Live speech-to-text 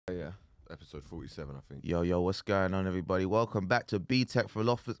episode 47, I think. Yo, what's going on, everybody? Welcome back to B-Tech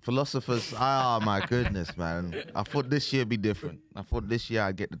Philosophers. My goodness, man. I thought this year would be different. I thought this year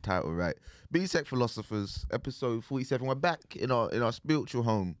I'd get the title right. B-Tech Philosophers, episode 47. We're back in our spiritual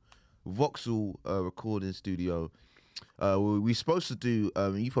home, Vauxhall recording studio. We're supposed to do,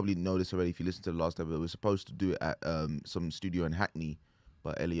 you probably know this already if you listened to the last episode, we're supposed to do it at some studio in Hackney,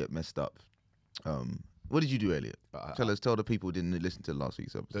 but Elliot messed up. What did you do, Elliot? Tell the people who didn't listen to last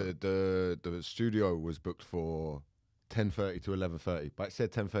week's episode. The studio was booked for 10:30 to 11:30, but it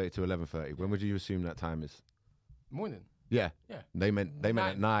said 10:30 to 11:30. When would you assume that time is? Morning. Yeah. Yeah. They meant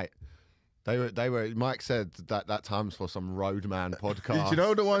at night. They were. Mike said that time's for some Roadman podcast. You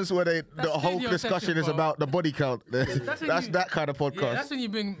know the ones where the whole discussion is about the body count. That's that kind of podcast. Yeah, that's when you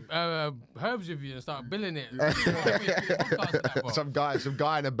bring herbs with you and start billing it. Some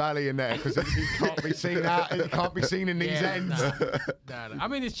guy in a belly in there because he can't be seen out. It can't be seen in these ends. Nah. I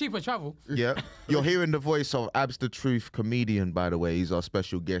mean, it's cheaper travel. Yeah, you're hearing the voice of Abs the Truth comedian. By the way, he's our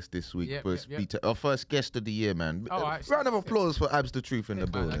special guest this week. Our first guest of the year, man. Round of applause for Abs the Truth in the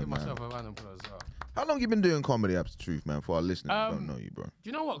building, I give myself man. a round of applause. How long you been doing comedy, Abs the Truth, man? For our listeners who don't know you, bro. Do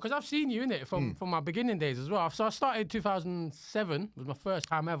you know what? Because I've seen you in it from my beginning days as well. So I started 2007. Was my first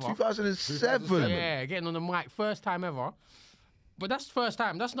time ever. 2007. Yeah, getting on the mic, first time ever. But that's first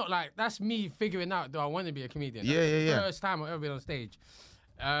time. That's not like, that's me figuring out, do I want to be a comedian? That's the first time I've ever been on stage.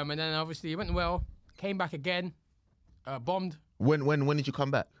 And then obviously it went well. Came back again. Bombed. When did you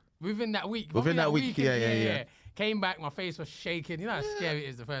come back? Within that week. Within that week, yeah. Came back, my face was shaking. You know how scary it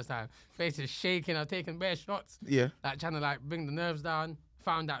is the first time. Face is shaking. I've taken bare shots. Yeah. Like trying to like bring the nerves down.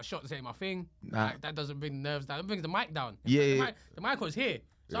 Found out shots ain't my thing. Like that doesn't bring the nerves down. It brings the mic down. The mic was here.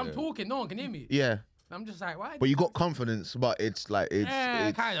 So I'm talking, no one can hear me. Yeah. I'm just like, why? But you got confidence, but it's like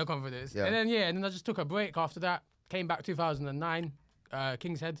it's kind of confidence. Yeah. And then I just took a break after that. Came back 2009,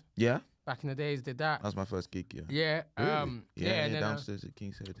 King's Head. Yeah. Back in the days, did that. That was my first gig, yeah. Yeah. Really? And then, then, downstairs at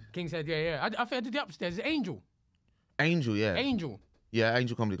King's Head. King's Head, yeah. I think I did the upstairs. It's Angel. Angel, yeah. Angel. Yeah,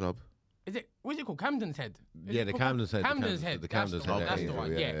 Angel Comedy Club. What's it called? Camden's Head. Yeah, the Camden's Head. Camden's Head. The Camden's Head. That's the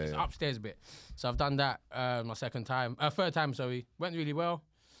one. Yeah, it's upstairs bit. So I've done that my third time, sorry. Went really well.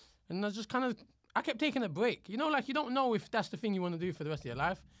 And I just I kept taking a break. You know, like you don't know if that's the thing you want to do for the rest of your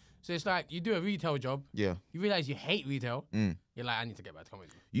life. So it's like you do a retail job. Yeah. You realize you hate retail. You're like, I need to get back to comedy.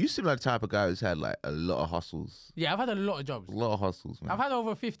 You seem like the type of guy who's had like a lot of hustles. Yeah, I've had a lot of jobs. A lot of hustles, man. I've had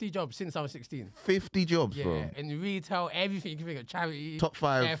over 50 jobs since I was 16. 50 jobs, yeah, bro. In retail, everything you can think of, charity. Top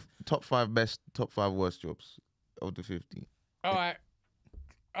five chef. top five worst jobs of the 50. All right,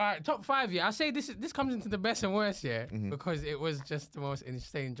 top five, yeah. I say this comes into the best and worst, yeah, because it was just the most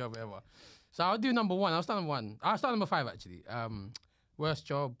insane job ever. So I'll do number one. I'll start number one. I'll start number five, actually. Worst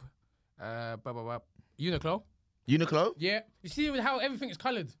job, Uniqlo. Uniqlo? Yeah. You see how everything is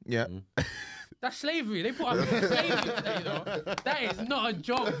coloured? Yeah. That's slavery. They put up slavery, you know. That is not a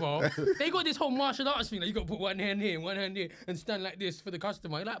job, bro. They got this whole martial arts thing. Like, you got to put one hand here, one hand here, and stand like this for the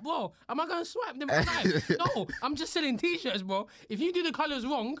customer. You're like, bro, am I going to swipe them five? No, I'm just selling T-shirts, bro. If you do the colours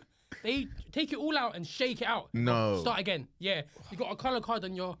wrong, they take it all out and shake it out. No. Start again. Yeah. You got a colour card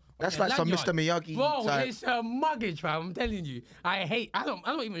on your That's like some lanyard. Mr. Miyagi Bro, type. it's a muggage, fam. I'm telling you. I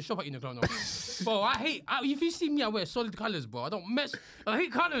don't even shop at Uniqlo no. Bro, if you see me, I wear solid colours, bro. I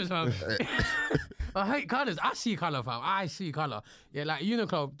hate colours, fam. I hate colours. I see colour, fam. I see colour. Yeah, like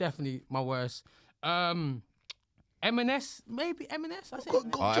Uniqlo, definitely my worst. M&S, maybe M&S.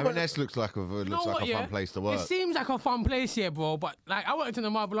 M&S looks like a fun place to work. It seems like a fun place here, bro. But like, I worked in the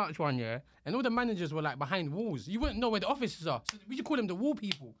Marble Arch one, yeah, and all the managers were like behind walls. You wouldn't know where the offices are. So we should call them the wall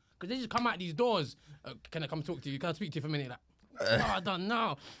people because they just come out these doors. Can I come talk to you? Can I speak to you for a minute? Like, I don't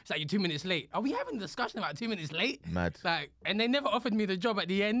know. It's like you're 2 minutes late. Are we having a discussion about 2 minutes late? Mad. Like, and they never offered me the job at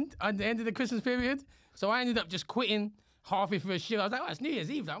the end of the Christmas period. So I ended up just quitting halfway through a shift. I was like, oh, it's New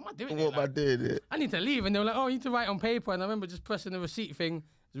Year's Eve. Like, I'm not doing it. What am I doing it? I need to leave. And they were like, oh, you need to write on paper. And I remember just pressing the receipt thing,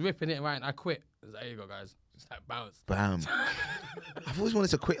 ripping it right, and I quit. I was like, there you go, guys. Just like bounce. Bam. I've always wanted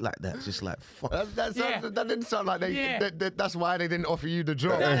to quit like that. Just like, fuck. That didn't sound like that's why they didn't offer you the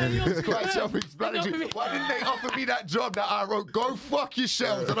job. It's quite self-explanatory. Why didn't they offer me that job that I wrote? Go fuck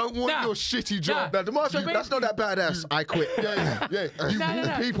yourselves. I don't want your shitty job. The master, that's not that badass. I quit. Yeah.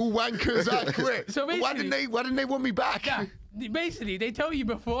 You people wankers, I quit. So why didn't they want me back? Basically, they tell you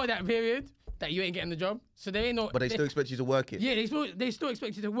before that period that you ain't getting the job. So they ain't no. But they still expect you to work it. Yeah, they still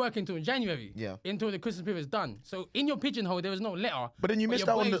expect you to work until January. Yeah. Until the Christmas period is done. So in your pigeonhole, there was no letter. But then you missed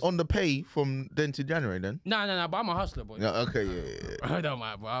out on the pay from then to January then? No, but I'm a hustler, boy. Yeah, okay, yeah. I don't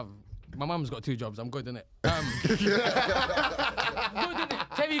mind, bro. My mum's got 2 jobs. I'm good, innit? Good, innit?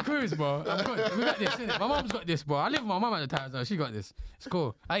 Terry Crews, bro. We got this, innit? My mum's got this, bro. I live with my mum at the time, so she got this. It's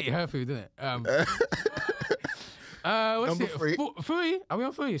cool. I eat her food, innit? What's Number it? 3. 3? Are we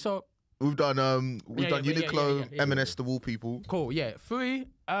on 3? So We've done Uniqlo, yeah. M&S, the Wool People. cool, yeah. 3.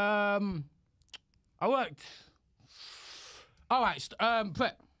 I worked. All right,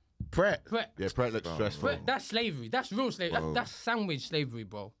 Pret. Pret. Yeah, Pret looks stressful. Pret, that's slavery. That's real slavery. That's sandwich slavery,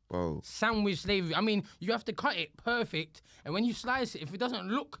 bro. Whoa. Sandwich slavery. I mean, you have to cut it perfect, and when you slice it, if it doesn't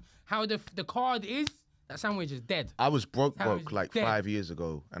look how the card is, that sandwich is dead. I was broke That was like dead. 5 years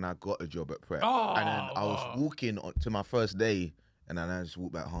ago, and I got a job at Pret. Oh, and then I was walking to my first day, and then I just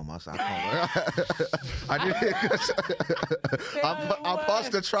walked back home. I was like, I can't. I did it. I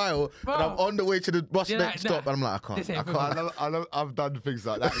passed the trial, Bro. and I'm on the way to the bus Yeah, next stop, and I'm like, I This can't. ain't I for can't. I love, I've done things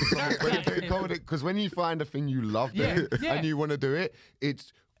like that. Because when you find a thing you love doing Yeah. and you want to do it,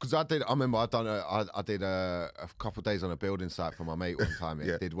 it's because I remember I did a couple of days on a building site for my mate one time. It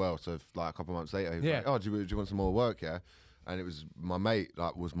Yeah. did well. So like a couple of months later, he was Yeah. like, "Oh, do you want some more work?" Yeah, and it was my mate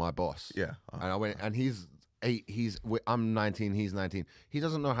was my boss. Yeah. and I went and I'm 19, he's 19. He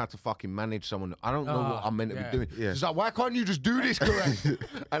doesn't know how to fucking manage someone. I don't know what I'm meant to be doing. Yeah. He's like, why can't you just do this correct?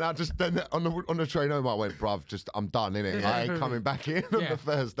 And I just then on the train home, I went, bruv, I'm done, innit? I ain't coming back in on Yeah. the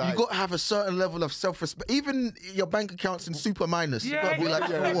first day. You got to have a certain level of self-respect. Even your bank account's in super minus. You got to be like,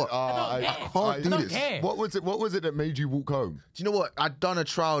 you know what? I can't do don't this. care. What was it that made you walk home? Do you know what? I'd done a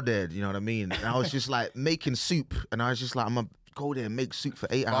trial there, you know what I mean? And I was just like making soup, and I was just like, I'm going to go there and make soup for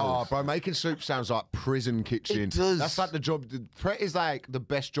 8 Oh, hours. bro, making soup sounds like prison kitchen. It does. That's like the job. Pret is like the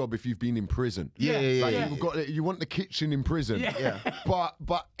best job if you've been in prison. Yeah. Like you want the kitchen in prison. Yeah.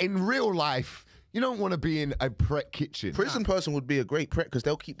 But in real life, you don't want to be in a Pret kitchen. Prison person would be a great Pret because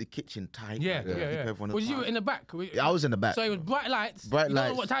they'll keep the kitchen tight. Yeah, Keep yeah. everyone Was you apart. in the back? Yeah, I was in the back. So it was bright lights. Bright you don't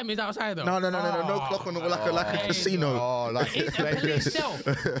lights. know what time it is outside though. No clock on the, like a casino. Oh, like It's a police cell.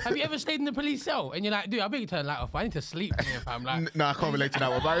 Have you ever stayed in the police cell and you're like, dude, I better turn the light off. I need to sleep here, fam. Like, No, I can't relate to that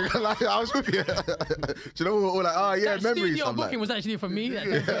one. But like, I was with you. Do you know, we were all like, oh yeah, that memories. studio I'm booking like, was actually for me. That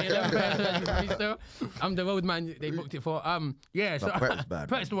 10:30, 11:30 I'm the road man they booked it for. Yeah. So Pret's bad,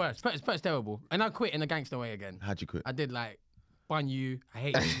 Pret's the worst. Pret's terrible. And I quit in a gangster way again. how'd you quit? I did like bun you, I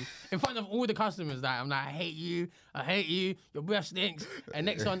hate you. In front of all the customers, like I'm like, I hate you, your breath stinks. And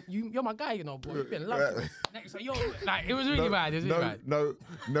next one, you're my guy, you know, boy. You've been lovely. Next one, like it was really bad. It was really bad.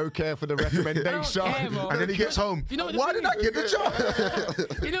 No care for the I don't recommendation. care, bro. And then he gets home. You know what the Why thing did I is? get the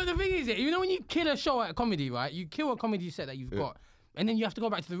job? You know what the thing is, you know when you kill a show at a comedy, right? You kill a comedy set that you've got. And then you have to go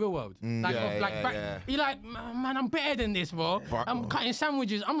back to the real world. Yeah. You're like, man, I'm better than this, bro. I'm cutting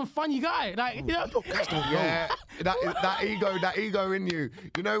sandwiches. I'm a funny guy. Like, you know. Yeah, that ego in you.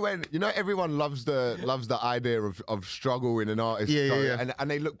 You know everyone loves the idea of struggle in an artist. Yeah.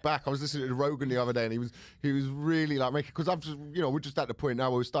 And they look back. I was listening to Rogan the other day, and he was really like making, because I'm just we're just at the point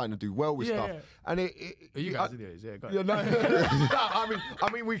now where we're starting to do well with stuff. Yeah. And You guys, anyways, yeah, go Yeah, ahead. no,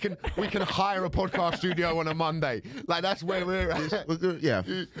 I mean, we can hire a podcast studio on a Monday. Like that's where we're at. We're good. Yeah,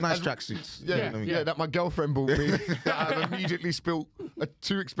 nice tracksuits. Yeah, that my girlfriend bought me. That I've immediately spilt a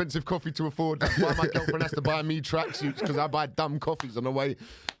too expensive coffee to afford. That's why my girlfriend has to buy me tracksuits, because I buy dumb coffees on the way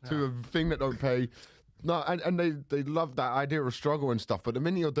to a thing that don't pay. No, and they love that idea of struggle and stuff. But the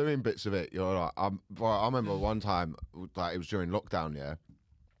minute you're doing bits of it, you're like, I remember one time, like it was during lockdown, yeah.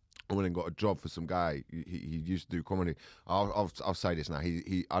 I went and got a job for some guy. He used to do comedy. I'll say this now.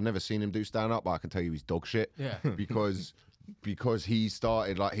 I've never seen him do stand up, but I can tell you he's dog shit. Yeah. Because he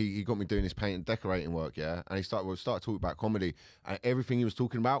started, like, he got me doing this paint and decorating work, yeah, and we started talking about comedy, and everything he was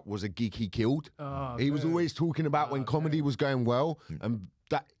talking about was a gig he killed. Oh, he was always talking about when comedy was going well, and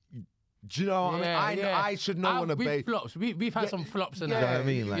that. Do you know what I mean? I should know on a base. Flops. We've had some flops and Yeah, that. I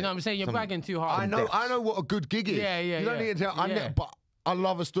mean, You like, know what I'm saying? You're some- bragging too hard. I know what a good gig is. Yeah, You don't need to tell. yeah. But I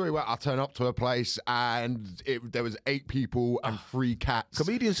love a story where I turn up to a place and there was 8 people and 3 cats.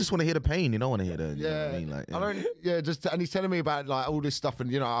 Comedians just want to hear the pain. You don't want to hear the. You know Yeah, what I mean, like, I don't. Yeah, and he's telling me about like all this stuff,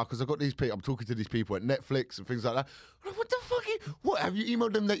 and because I got these people. I'm talking to these people at Netflix and things like that. I'm like, what the fuck? What have you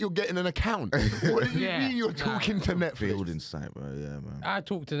emailed them that you're getting an account? What do you Yeah, mean you're nah. talking to Netflix? building site, bro. Yeah, man. I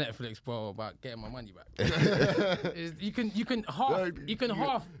talked to Netflix, bro, about getting my money back. you can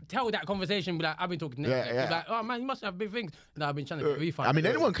half tell that conversation, be like, I've been talking to Netflix. Yeah, yeah. Be like, oh man, you must have big things. No, I've been trying to get a refund. I mean,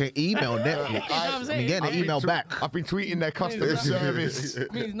 anyone can email Netflix. You know what I'm I saying? mean, getting an email back. I've been tweeting their customer Yeah. service.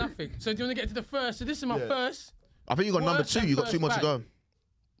 means nothing. So do you want to get to the first? So this is my first. I think you got number Worst 2. and You got 2 more to first go.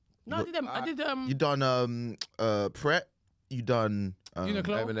 No, I did You done Pret. You done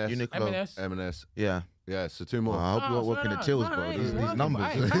Uniqlo. M&S. Uniqlo. M&S. Yeah. Yeah, so 2 more. I hope you are working the tills, bro. These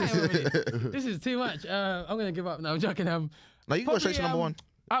numbers. This is too much. I'm gonna give up now. I'm joking. Now you can go straight to number 1.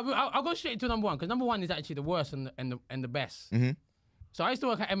 I'll go straight to number 1 because number 1 is actually the worst and the best. Mhm. So I used to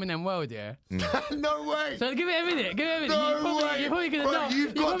work at M&M World, yeah. No way. So give it a minute. No way. You're probably gonna Bro, know.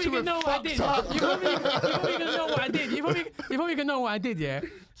 you've You're got probably to gonna have know what I did. fucked up. You're probably gonna know what I did. You're probably gonna know what I did, yeah.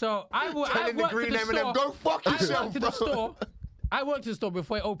 So I worked Telling the at green the M&M, store. go fuck I yourself, worked at bro. the store. I worked at the store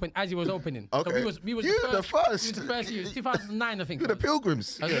before it opened, as it was opening. So Okay. we was You the first. We was the first year. It was 2009, I think. You're the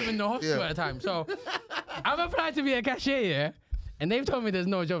Pilgrims. I was living in the hospital Yeah. at the time. So I've applied to be a cashier, yeah. And they've told me there's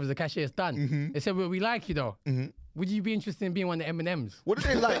no job as a cashier. It's done. They said, well, we like you though. Would you be interested in being one of the M&Ms? What do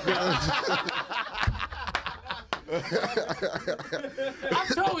they like?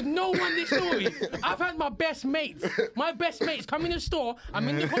 I've told no one this story. I've had my best mates come in the store. I'm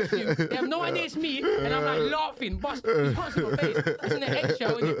in the costume. They have no idea it's me, and I'm like laughing. Boss, you can't see my face. It's in an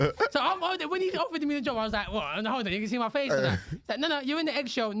eggshell. So when he offered me the job, I was like, what? Hold on, you can see my face. And that. He's like, no, you're in the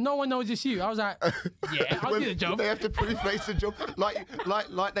eggshell. No one knows it's you. I was like, yeah, I'll do the job. They have to preface the job like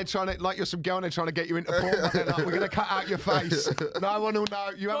they're trying to, like you're some girl and they're trying to get you into porn. But they're like, we're gonna cut out your face. No one will know.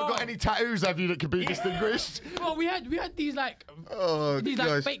 You haven't got any tattoos, have you, that could be distinguished? Well, we had these like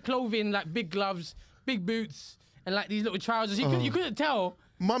gosh. fake clothing, like big gloves, big boots, and like these little trousers. You couldn't tell.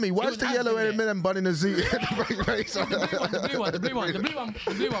 Mummy, why It is was the yellow happening there. M&M bun in the zoo? The blue one, bro.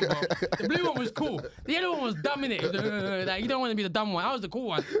 The blue one was cool. The yellow one was dumb in it. Like, you don't want to be the dumb one. I was the cool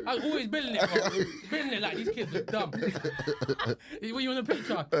one. I was always building it, bro. Building it like these kids are dumb. What you want a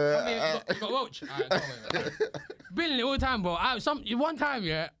picture? You got Roach? Alright, go away, man. Building it all the time, bro. One time,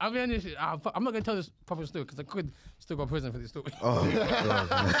 yeah, I'll be honest, I'm not going to tell this proper story because I could still go to prison for this story.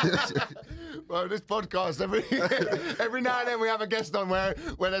 Well, this podcast, every now and then we have a guest on where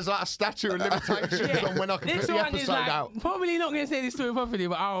there's like a statute of limitations on when I can put This the one is episode like, out. probably not going to say this story properly,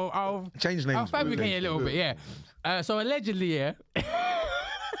 but I'll Change names. I'll fabricate it a little bit, yeah. So allegedly, yeah.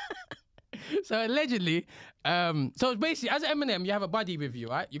 So allegedly, so basically, as an M&M, you have a buddy with you,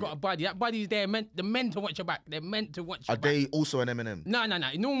 right? You got a buddy. That buddy's there, they're meant to watch your back. They're meant to watch your Are back. they also an M&M? No.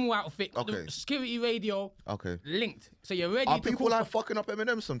 Normal outfit. Okay. The security radio. Okay. Linked. So you're ready Are to people call like fucking up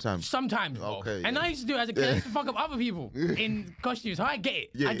M&M sometimes? Sometimes, bro. Okay, And yeah. I used to do it as a kid. I used to fuck up other people in costumes. So I get it.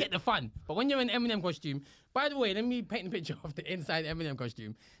 Yeah, I get the fun. But when you're in an M&M costume, by the way, let me paint a picture of the inside M&M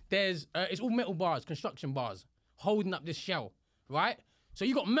costume. There's, it's all metal bars, construction bars, holding up this shell, right? So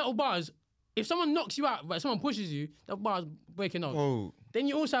you got metal bars. If someone knocks you out, but someone pushes you, the bar's breaking off. Oh. Then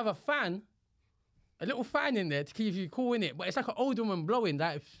you also have a fan, a little fan in there to keep you cool in it. But it's like an old woman blowing,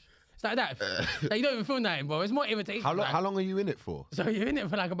 like, it's like that. Like you don't even feel nothing, bro. It's more irritation. How like. long are you in it for? So you're in it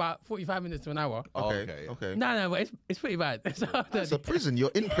for like about 45 minutes to an hour. Okay. No, but it's pretty bad. It's a prison. You're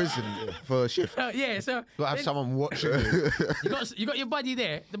in prison for a shift. Yeah, so Got to have then someone watching you. you got your buddy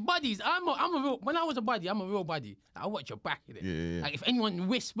there. The buddies, I'm a real. When I was a buddy, I'm a real buddy. I watch your back in it. Yeah. Like if anyone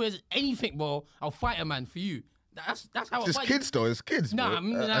whispers anything, bro, I'll fight a man for you. That's how It's a buddy. kids though. It's kids. Nah,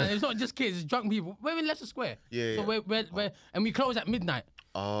 bro. it's not just kids. It's drunk people. We're in Leicester Square. Yeah, So yeah. we're and we close at midnight.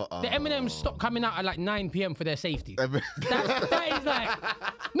 The M&Ms stop coming out at like 9 p.m. for their safety. that is like,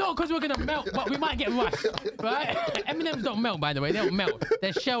 no, because we're going to melt, but we might get rushed, right? M&Ms don't melt, by the way. They don't melt.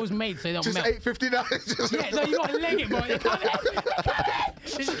 Their shell's made so they don't Just melt. 8:59. Yeah, so you got to leg it, bro. They come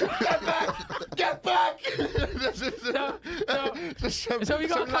Get back! So we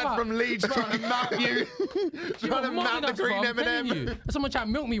got to Some lad come from Leeds trying to mount you. Trying to mount the green M&M. Someone tried to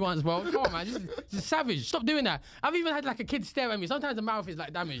milk me once, bro. Come on, man. This is savage. Stop doing that. I've even had like a kid stare at me. Sometimes the mouth is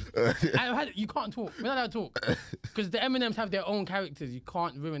like damaged. You can't talk. We're not allowed to talk. Because the M&Ms have their own characters. You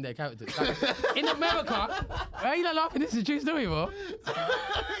can't ruin their characters. Like, in America, why are you not laughing? This is a true story, bro.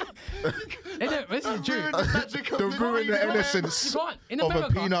 This is true. To ruin the innocence You can't. In of a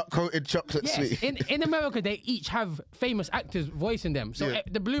America, peanut-coated chocolate yes, sweet. in America, they each have famous actors voicing them. So Yeah.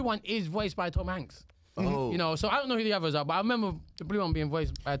 the blue one is voiced by Tom Hanks. Oh. You know, so I don't know who the others are, but I remember the blue one being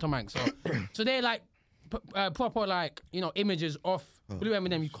voiced by Tom Hanks. So they're like proper, like, you know, images of blue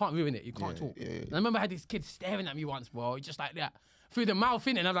M&M. You can't ruin it. You can't talk. yeah. And I remember I had this kid staring at me once, bro, just like that, through the mouth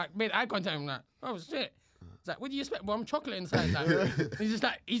in it. And I'm like, made eye contact. I'm like, oh shit. It's like, what do you expect, bro? I'm chocolate inside. Like,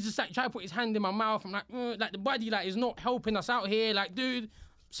 he's just like trying to put his hand in my mouth. I'm like the buddy like is not helping us out here. Like, dude,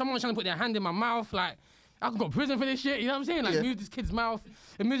 someone's trying to put their hand in my mouth. Like, I could go to prison for this shit. You know what I'm saying? Like, move this kid's mouth,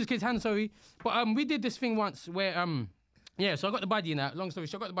 move this kid's hand. Sorry, but we did this thing once where so I got the buddy in that. Long story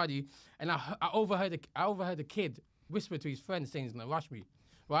short, I got the buddy, and I overheard the kid whisper to his friend saying he's gonna rush me,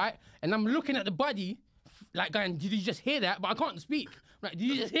 right? And I'm looking at the buddy, like going, did you just hear that? But I can't speak. I'm like, did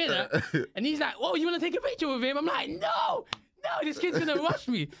you just hear that? And he's like, oh, you want to take a picture with him? I'm like, no, this kid's gonna rush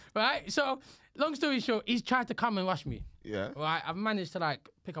me, right? So, long story short, he's tried to come and rush me. Yeah. Right, I've managed to like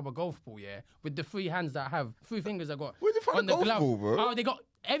pick up a golf ball, with the 3 hands that I have, 3 fingers I got. Where'd you find on a golf glove. ball, bro? Oh,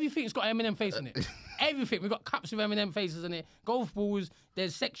 everything's got M&M face on it. everything. We got cups with M&M faces in it. Golf balls.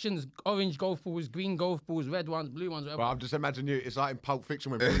 There's sections: orange golf balls, green golf balls, red ones, blue ones, whatever. Well, I'm just imagining you. It's like in Pulp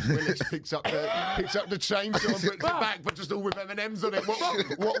Fiction when Bruce Willis picks up the chainsaw and puts it back, but just all with M&Ms on it.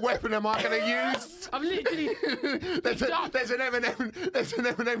 What weapon am I going to use? I'm literally. There's an M&M. There's an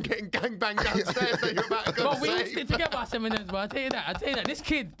M&M getting gangbanged downstairs that you're about to go. Bro, we all stick together as M&Ms, bro. I tell you that. This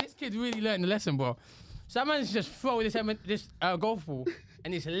kid really learned the lesson, bro. So I managed to just throw this golf ball,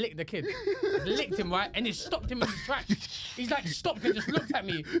 and it's licked the kid. It's licked him, right? And it stopped him in his tracks. He's like stopped and just looked at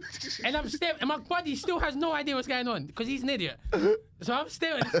me. And I'm staring, and my buddy still has no idea what's going on because he's an idiot. So I'm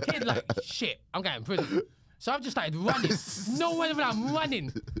staring at this kid like, shit, I'm going to prison. So I've just started running. No one ever. I'm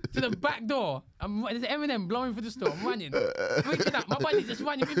running to the back door. There's M&M blowing through the store. I'm running. Freaking out. My buddy's just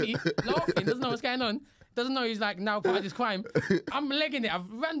running with me, laughing, doesn't know what's going on. Doesn't know he's like now part of this crime. I'm legging it. I've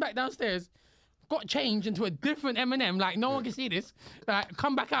run back downstairs. Got changed into a different M&M, like no one can see this. Like,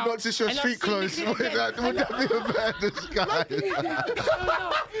 come back out. Not just your street clothes. Would that be a bad disguise?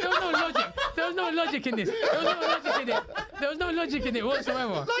 There was no logic. There was no logic in this. There was no logic in it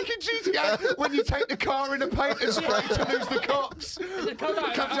whatsoever. Like in GTA, when you take the car in a paint and spray to lose the cops. It comes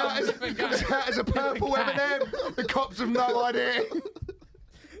out as a purple M&M. The cops have no idea.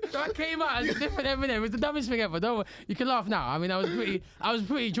 So I came out as a different M&M. It was the dumbest thing ever. Don't worry. You can laugh now. I mean, I was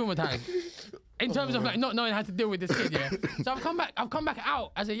pretty traumatized. In terms of like not knowing how to deal with this kid, yeah. So I've come back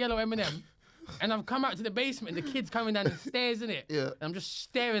out as a yellow M&M, and I've come out to the basement. And the kid's coming down the stairs, innit? Yeah. And I'm just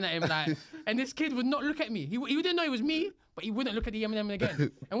staring at him like, and this kid would not look at me. He didn't know it was me, but he wouldn't look at the M&M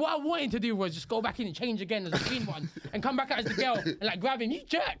again. And what I wanted to do was just go back in and change again as the green one, and come back out as the girl and like grab him, you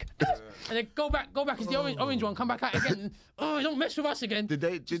jerk, and then go back as the orange one, come back out again. And, oh, don't mess with us again.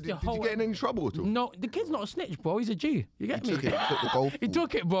 Did you get in any trouble at all? No, the kid's not a snitch, bro. He's a G. You get me? Took the golf He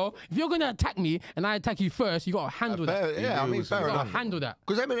took it, bro. If you're gonna attack me and I attack you first, you gotta handle that. Yeah, I mean, fair You gotta enough. handle that.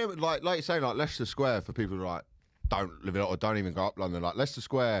 Because M&M, like you say, like Leicester Square, for people who like don't live in it or don't even go up London, like Leicester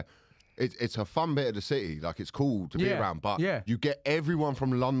Square, it's a fun bit of the city. Like it's cool to be around, but you get everyone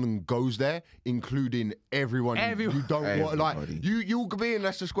from London goes there, including everyone you don't want. Like you'll be in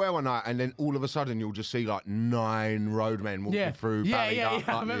Leicester Square one night, and then all of a sudden you'll just see like 9 roadmen walking through.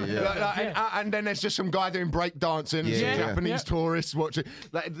 And then there's just some guy doing break dancing, and some Japanese tourists watching.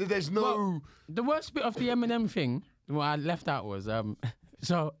 Like there's no. Well, the worst bit of the M&M thing, what I left out was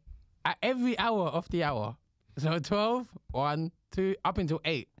so at every hour of the hour, so 12, 1, 2, up until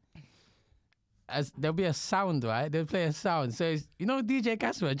 8. There'll be a sound, right? They'll play a sound. So it's, you know DJ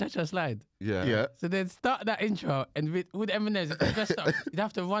Casper, Cha-Cha Slide? Yeah. So they'd start that intro, and with M&M's, it's messed up. You'd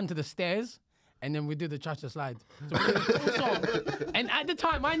have to run to the stairs, and then we do the Cha-Cha Slide. So we did the full song. And at the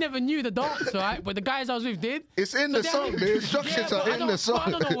time, I never knew the dance, right? But the guys I was with did. It's in the song. The instructions are in the song.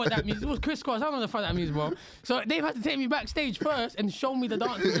 I don't know what that means. It was crisscross. I don't know what the fuck that means, bro. So they've had to take me backstage first and show me the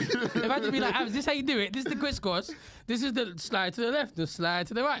dance. They've had to be like, is this how you do it? This is the crisscross. This is the slide to the left, the slide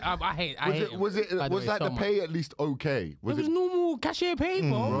to the right. I hate it. Was the pay at least okay? It was normal cashier pay,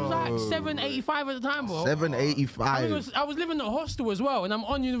 bro. It was like $7.85 at the time, bro. $7.85. I was living in a hostel as well, and I'm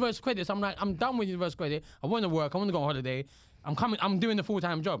on universal credit. So I'm like, I'm done with universal credit. I want to work. I want to go on holiday. I'm doing the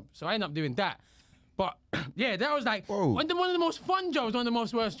full-time job. So I end up doing that. But yeah, that was like one of the most fun jobs, one of the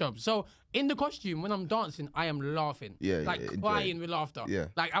most worst jobs. So in the costume, when I'm dancing, I am laughing. Crying with laughter. Yeah.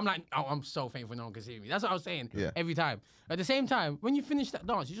 Like, I'm so thankful no one can see me. That's what I was saying every time. At the same time, when you finish that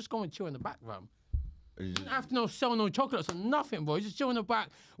dance, you just go and chill in the background. You don't have to sell no chocolates or nothing, bro. You just chill in the back.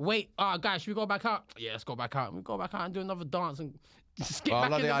 Wait, guys, should we go back out? Yeah, let's go back out. We go back out and do another dance and skip back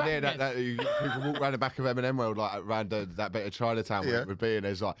in the I love the idea back that people walk around the back of M&M World, like around that bit of Chinatown where it would be, and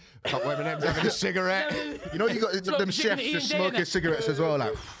there's like a couple of M&Ms having a cigarette. You know, you got them chefs just smoking cigarettes as well,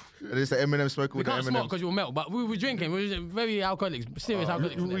 like. And it's the M&M smoking with the M&M. We can't smoke because you'll melt, but we were drinking. We were very alcoholics, serious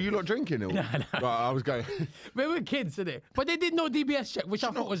alcoholics. Were you not drinking? Or? No. Right, I was going. We were kids, didn't But they did no DBS check, which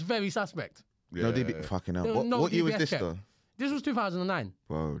I thought was very suspect. Yeah. No DBS. Fucking hell. What year was this, though? This was 2009.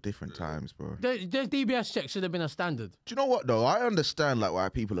 Bro, different times, bro. The DBS check should have been a standard. Do you know what, though? I understand, like, why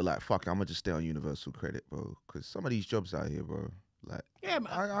people are like, fuck, I'm going to just stay on universal credit, bro. Because some of these jobs out here, bro, like, yeah,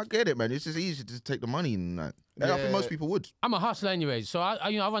 man. I get it, man. It's just easy to take the money and like. I think most people would. I'm a hustler anyways, so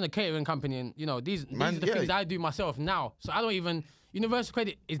I run a catering company, and these are the things I do myself now. So I don't even universal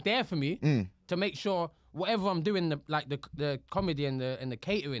credit is there for me to make sure whatever I'm doing, the comedy and the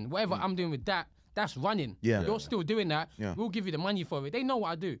catering, whatever I'm doing with that, that's running. Yeah, you're still doing that. Yeah. We'll give you the money for it. They know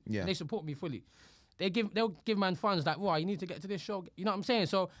what I do. Yeah, and they support me fully. They'll give man funds like, well, you need to get to this show. You know what I'm saying?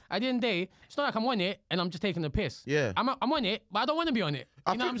 So at the end of the day, it's not like I'm on it and I'm just taking the piss. Yeah. I'm on it, but I don't want to be on it.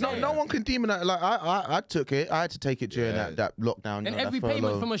 You know what I'm saying? No one can demonize. Like I took it. I had to take it during that lockdown. And every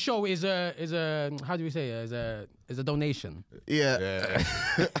payment from a show is a how do we say it? Is a donation. Yeah.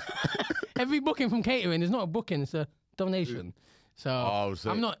 every booking from catering is not a booking; it's a donation. So,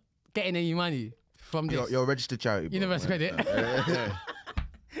 I'm not getting any money from this. You're a registered charity. Bro, Universal Credit.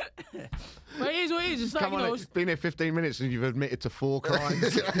 But it is what it is. It's like, Come on, it's been here 15 minutes and you've admitted to 4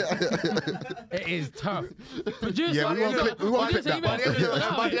 crimes. it is tough. Producer, Yeah, we won't clip that.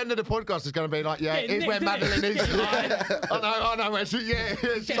 By the end of the podcast, it's going to be like, here's where Madeline is. I know where she,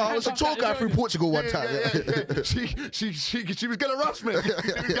 So I was a tour guide through Portugal one time. She was going to rush me.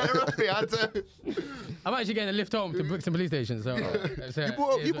 I'm actually getting a lift home to Brixton Police Station. So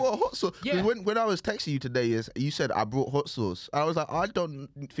You brought hot sauce. Yeah. When I was texting you today, you said I brought hot sauce. I was like, I don't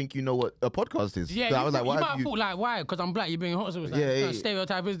think you know what a podcast is. Yeah, So I was like, you why might have have you? thought like, why? Because I'm black, you're bringing hot sauce. Like, Yeah, what kind yeah. of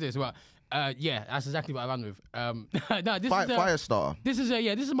stereotype is this? But yeah, that's exactly what I ran with. No, this is Firestar. This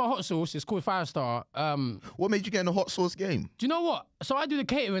is my hot sauce. It's called Firestar. What made you get in the hot sauce game? Do you know what? So I do the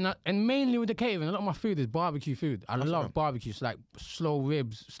catering, and mainly with the catering, a lot of my food is barbecue food. I love barbecue, so like slow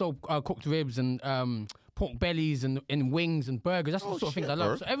cooked ribs and pork bellies and wings and burgers. That's the sort of things I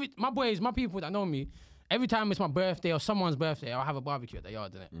love. bro. So my people that know me, every time it's my birthday or someone's birthday, I'll have a barbecue at the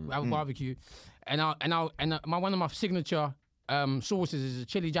yard, innit? We have a barbecue, and one of my signature sauces is a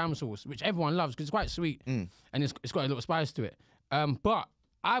chili jam sauce, which everyone loves because it's quite sweet and it's got a little spice to it. But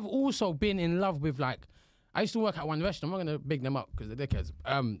I've also been in love with I used to work at one restaurant. I'm not going to big them up because they're dickheads.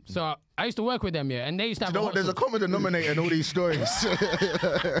 So I used to work with them, and they used to have. You know what? There's a common denominator in all these stories.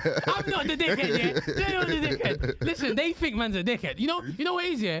 I'm not the dickhead, yeah. They're not the dickhead. Listen, they think man's a dickhead. You know what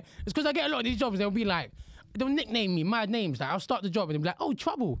it is, yeah? It's because I get a lot of these jobs. They'll be like, they'll nickname me mad names. Like I'll start the job and they'll be like, "Oh,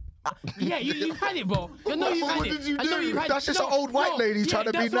 Trouble." Yeah, you've had it, bro. I know you've had What it. did you I know do? you've had That's it. just an old white lady trying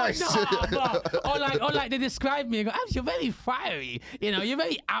to be that's nice. Or like they describe me and go, "You're very fiery. You're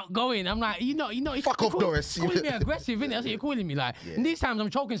very outgoing." I'm like, Fuck off, Doris. You're calling me aggressive, innit? That's what you're calling me like. And these times I'm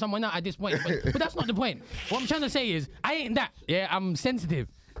choking someone out at this point, but that's not the point. What I'm trying to say is, I ain't that. Yeah, I'm sensitive.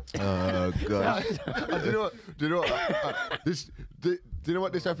 Oh god. Do you know what? Do you know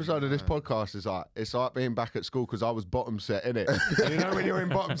what this episode of this podcast is like? It's like being back at school because I was bottom set, innit? And you know when you're in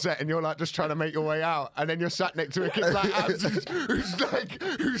bottom set and you're like just trying to make your way out, and then you're sat next to a kid like Abs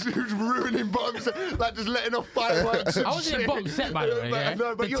who's ruining bottom set, like just letting off fireworks. I wasn't in bottom set, by the way. Yeah?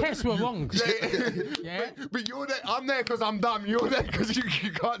 No, but the tests were wrong. Yeah. But you're there. I'm there because I'm dumb. You're there because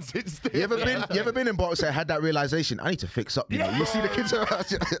you can't sit still. You ever been in bottom set, had that realization? I need to fix up. You see the kids around.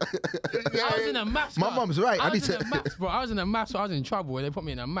 I was in a maths. My class. mum's right. I I was need in to. a maths, bro. I was in a maths. So I was in trouble. They put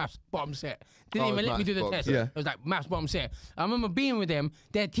me in a maths bottom set. Didn't even let me do the bottom test. set. Yeah. It was like maths bottom set. I remember being with them.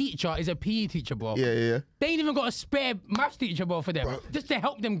 Their teacher is a PE teacher, bro. Yeah. They ain't even got a spare maths teacher, bro, for them, just to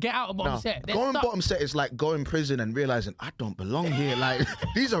help them get out of bottom set. They're Going stuck. bottom set is like going prison and realizing I don't belong here. Like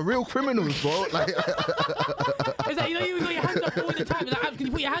these are real criminals, bro. Like It's like, you got your hands up all the time. It's like, can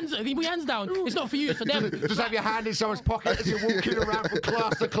you put your hands up? Can you put your hands down? It's not for you. It's for them. Just have your hand in someone's pocket as you're walking around from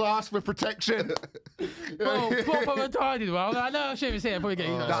class to class for protection. Bro, proper retarded, bro. I know I shouldn't even say it. Probably get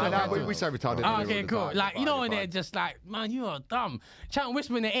We say retarded. Oh, okay, cool. Like, when they're just like, man, you are dumb. Trying to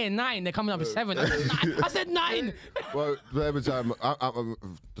whisper in their ear 9, they're coming up with 7. I said 9. Well, there was the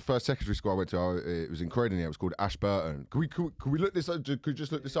first secondary school I went to. It was in Croydon. It was called Ashburton. Could we look this up? Could you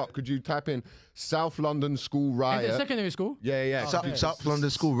just look this up? Could you type in South London School Is Riot? it secondary school? Yeah. South London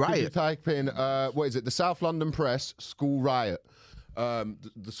School Could you riot. type in what is it? The South London Press School Riot.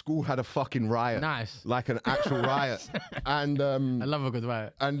 The school had a fucking riot. Nice. Like an actual riot. And I love a good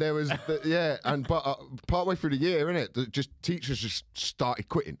riot. and there was but partway through the year, innit, just teachers just started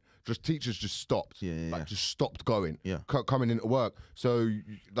quitting. Teachers just stopped. Yeah. Just stopped going. Yeah. Coming into work. So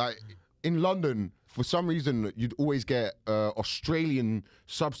like in London, for some reason, you'd always get Australian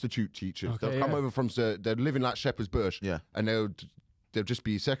substitute teachers. Okay, They'll come yeah. over from they're living like Shepherd's Bush. Yeah. And they'll just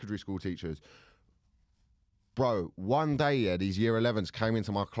be secondary school teachers. Bro, one day, these year 11s came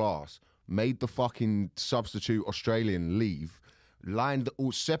into my class, made the fucking substitute Australian leave,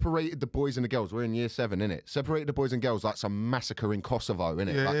 separated the boys and the girls. We're in year 7, innit? Separated the boys and girls like some massacre in Kosovo,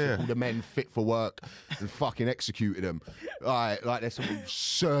 innit? Yeah. Took all the men fit for work and fucking executed them. Like there's some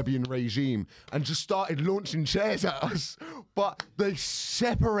Serbian regime, and just started launching chairs at us. But they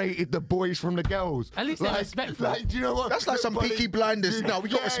separated the boys from the girls. At least they're respectful. Do you know what? That's like some Buddy, Peaky Blinders. No, we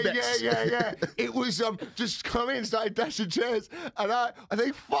got respect. Yeah. It was just come in, started dashing chairs, and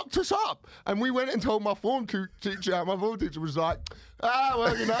they fucked us up. And we went and told my form teacher. My form teacher was like,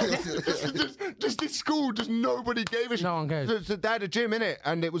 well, just this school, just nobody gave a shit. No one cares. So they had a gym in it,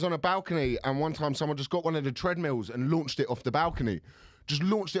 and it was on a balcony. And one time, someone just got one of the treadmills and launched it off the balcony. Just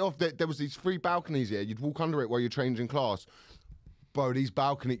launched it off. There was these 3 balconies here. You'd walk under it while you're changing class. Bro, these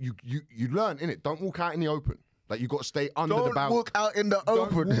balcony, you learn in it. Don't walk out in the open. Like you got to stay under the Don't balcony. walk out in the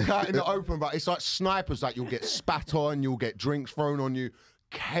open. Don't walk out in the open, but it's like snipers. Like you'll get spat on, you'll get drinks thrown on you.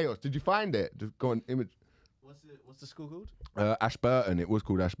 chaos. Did you find it? Just go on image. What's the school called? Ashburton. It was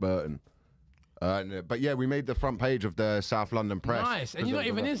called Ashburton. But yeah, we made the front page of the South London Press. Nice. And you're not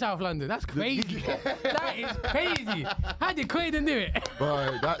even in South London. That's crazy. That is crazy. How did Croydon do it?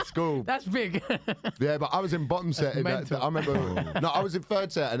 Right, that's cool. That's big. Yeah, but I was in bottom set. I remember. No, I was in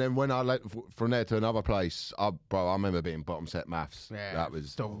third set, and then when I left from there to another place, I remember being bottom set maths. Yeah, that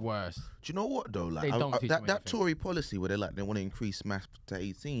was the worst. Do you know what though? Like They don't teach them that anything. Tory policy where they want to increase maths to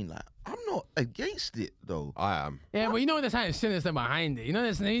 18. Like I'm not against it though. I am. Yeah, but you know there's something sinister behind it. You know,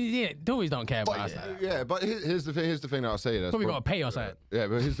 Tories don't care about us. Like that. Yeah, but here's the thing. Here's the thing that I'll say. That's Probably got to pay or something. Yeah,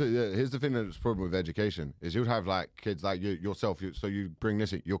 but here's the thing that's the problem with education is you'd have like kids like yourself. So you bring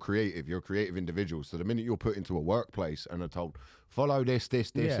this in. You're a creative individual. So the minute you're put into a workplace and are told follow this,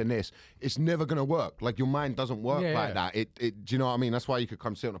 Yeah. and this, it's never gonna work. Like your mind doesn't work Yeah, like yeah. that. It do you know what I mean? That's why you could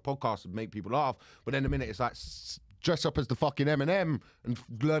come sit on a podcast and make people laugh. But then the minute it's like dress up as the fucking Eminem and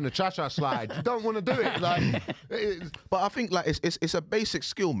learn the cha-cha slide, you don't want to do it. Like, But I think like it's a basic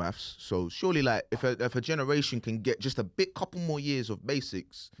skill, maths. So surely like if a generation can get just a couple more years of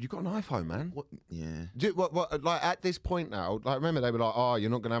basics. you got an iPhone, man. What? Yeah. What, like at this point now, like remember they were like, oh, you're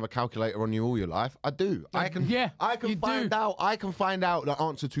not gonna have a calculator on you all your life. I do. I can you find do. out. I can find out the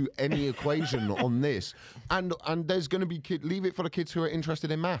answer to any equation on this, and there's gonna be leave it for the kids who are interested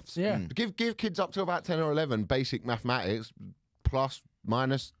in maths. Yeah. Give kids up to about 10 or 11 basic mathematics, plus,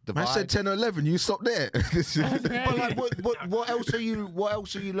 minus, divide. I said 10 or 11. You stop there. But like, what else are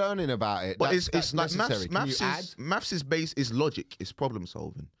you learning about it? But That's it's like necessary. Can you maths is base is logic, it's problem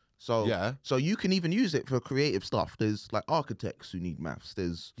solving. So Yeah. so you can even use it for creative stuff. There's like architects who need maths.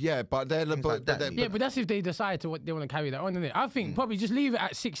 There's yeah, but they're like that. Yeah, but that's if they decide to they want to carry that on, isn't it? I think probably just leave it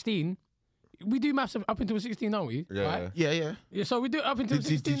at 16. We do maths up until 16, don't we? Yeah. Right? yeah. Yeah, so we do it up until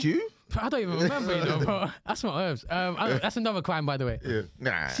 16. Did you? I don't even remember, you know, bro. That's not herbs. That's another crime, by the way. Yeah.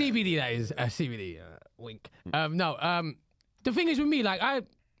 Nah. CBD, that is. CBD. Wink. The thing is with me, like,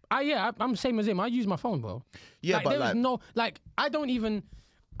 I'm the same as him. I use my phone, bro. Yeah, like, but there is like- no, like, I don't even,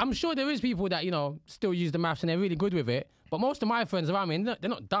 I'm sure there is people that, you know, still use the maths and they're really good with it. But most of my friends around me, they're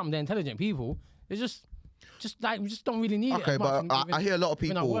not dumb, they're intelligent people. They're just like, we just don't really need it. Okay, as much but I hear a lot of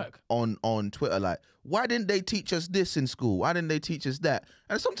even at people work. on Twitter like, why didn't they teach us this in school? Why didn't they teach us that?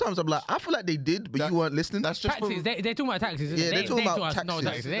 And sometimes I'm like, I feel like they did, but you weren't listening. That's just Taxes, they're talking about taxes. Isn't Yeah, it? they're talking they about ain't talking taxes. No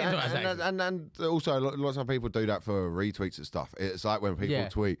taxes. They ain't talking about taxes. And also, lots of people do that for retweets and stuff. It's like when people Yeah.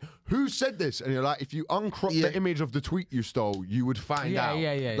 tweet, "Who said this?" and you're like, if you uncrop Yeah. the image of the tweet you stole, you would find Yeah, out.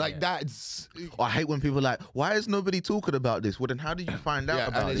 yeah, Like yeah. that's I hate when people are like, why is nobody talking about this? Well, then how did you find out Yeah,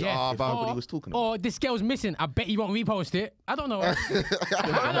 and about it? it's, If but- nobody was talking about Or this girl's missing. I bet you won't repost it. I don't know her.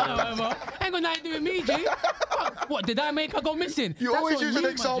 I don't know her, bro. Ain't got nothing to do with me, G. What, did I make her go missing? it. You That's always on use me, an my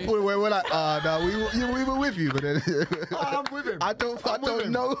G. example where we're like, no, we were with you, but then I'm with him. I don't I'm with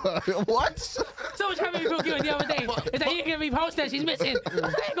him. know her. What? So much having me feel guilty the other day. It's like, you can repost her, she's missing.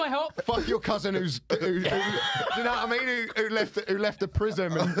 That ain't gonna help. Fuck your cousin who do you know what I mean? Who left the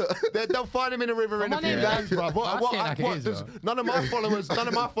prison and they'll find him in a river in a my few name- days, bro. I'll say it like it is, does, bro. none of my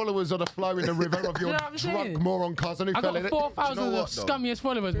followers are the flow in the river of your You know what I'm drunk saying? moron cousin who I fell got in it. 4,000 Do you know of what, the though? scummiest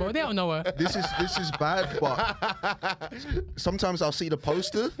followers, bro. They don't know her. This is bad, but sometimes I'll see the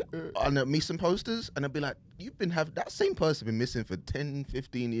poster on the missing posters and I'll be like, that same person been missing for 10,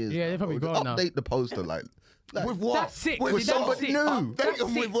 15 years. Yeah, they're probably Bro. gone now. Update the poster like With what? That's sick. With See, that's somebody sick. new. Update Update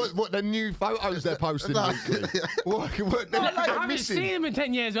them sick. with what the new photos they're posting weekly. what I they're haven't missing. seen them in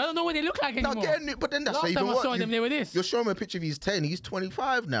 10 years. I don't know what they look like Now, anymore. but then that's Last even time I what saw them, they were this. You're showing me a picture of he's 10, he's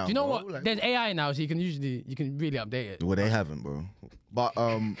 25 now. Do you know bro. what? Like- There's AI now, so you can really update it. well, they haven't, bro. But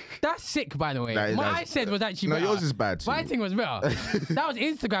That's sick, by the way. That is- What that's- I said was actually No, better. yours is bad, My too. thing was better. That was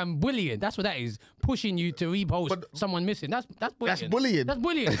Instagram bullying. That's what that is. Pushing you to repost But- someone missing. That's bullying. bullying. That's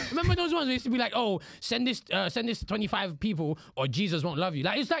bullying. Remember those ones where it used to be like, oh, send this to 25 people or Jesus won't love you.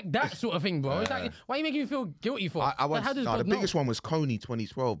 Like, it's like that sort of thing, bro. It's like, why are you making me feel guilty for? I Like, how does no, the God know? biggest one was Coney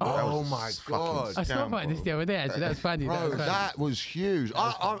 2012. Bro. That Oh was my fucking God. I spoke scam, about this bro. the other day, actually. That's funny. Bro, That's funny. that was huge.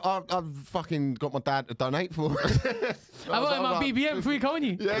 I've fucking got my dad to donate for. I got my BBM free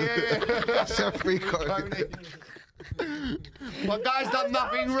Coney. Yeah. That's a free code. My guy's done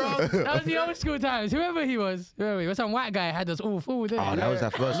nothing wrong. That was the old school times. Whoever he was. Some white guy had us all fooled, didn't Oh, he? that was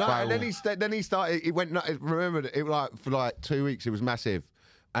our first No, viral. and then he started. He went. Remember, it was like for like 2 weeks. It was massive.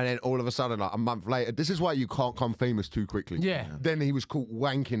 And then all of a sudden, like a month later, this is why you can't come famous too quickly. Yeah. Then he was caught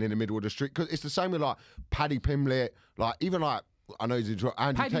wanking in the middle of the street. Because it's the same with like Paddy Pimblett, like even like I know he's in trouble.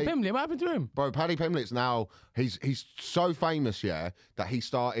 Andrew Paddy Tate. Pimblett, what happened to him? Bro, Paddy Pimlett's now he's so famous, yeah, that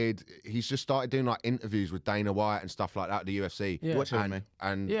he's just started doing like interviews with Dana White and stuff like that at the UFC. Yeah. Watch him, man.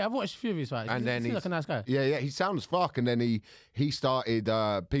 And Yeah, I've watched a few of his fights. and then he's like a nice guy. Yeah, he sounds fuck. And then he started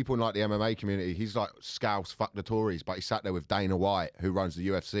people in like the MMA community. He's like scouse fuck the Tories, but he sat there with Dana White, who runs the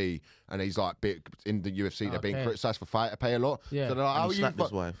UFC, and he's like big in the UFC. They're being Okay. criticised for fighter pay a lot. Yeah. So they're like, And "How he are you slapped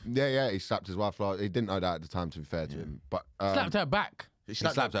his wife. Yeah, he slapped his wife. Like, he didn't know that at the time. To be fair to him, but Slapped her back. He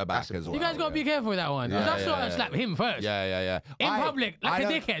slapped her back That's as well. You guys got to be careful with that one. Yeah, I saw yeah, her slap him first. Yeah. In public, like a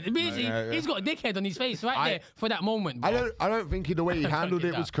don't- dickhead. Basically, he's got a dickhead on his face right there for that moment. Bro. I don't think the way he handled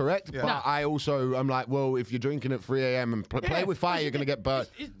it was correct, but Nah. I'm like, well, if you're drinking at 3 a.m. and play with fire, you're gonna get burnt.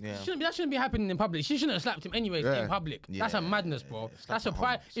 That shouldn't be happening in public. She shouldn't have slapped him anyways Yeah. in public. That's a madness, bro. That's a at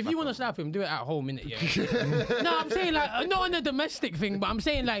pride. home. If you want to slap him, do it at home, innit? Yeah. No, I'm saying like not on a domestic thing, but I'm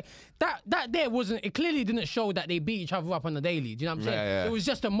saying like that there wasn't. It clearly didn't show that they beat each other up on the daily. Do you know what I'm saying? Yeah. It was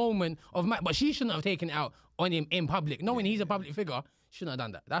just a moment of. But she shouldn't have taken it out on him in public, knowing he's a public figure. Shouldn't have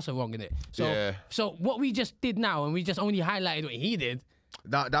done that. That's a wrong, innit? So what we just did now, and we just only highlighted what he did.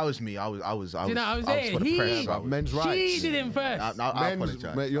 That was me. I was. Do you know what I'm I was saying? for the press. I He- was- men's rights. She did him first. I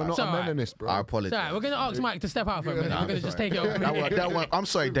apologize. Mate, you're not It's a alright. meninist, bro. I It's apologize. alright, we're gonna ask Mike to step out for a minute. I'm gonna just take it over. That one, I'm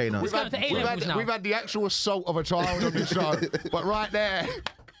sorry, Dana. It's got to A levels now. We've had the actual assault of a child on the show, but right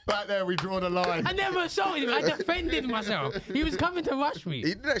there, we draw the line. I never assaulted him. I defended myself. He was coming to rush me. He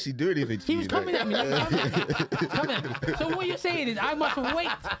didn't actually do anything to He you. was coming at me. Coming at me. So what you're saying is I must wait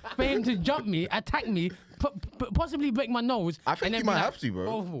for him to jump me, attack me, possibly break my nose. I think and then you be might like, have to, bro.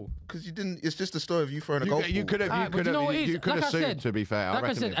 awful. Because you didn't. It's just a story of you throwing a golf You ball. could have, But you know what it is? you could Like have I sued. said- To be fair, Like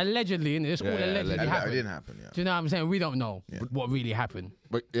I said, allegedly, and it's all Yeah, allegedly allegedly. It happened. didn't happen. Yeah. Do you know what I'm saying? We don't know what really happened.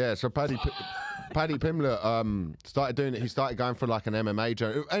 But yeah, so Paddy Pimblett started doing it. He started going for like an MMA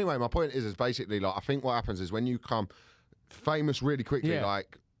journey. Anyway, my point is basically like I think what happens is when you come famous really quickly, Yeah.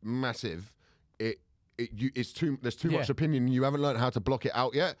 like massive, there's too Yeah. much opinion. You haven't learned how to block it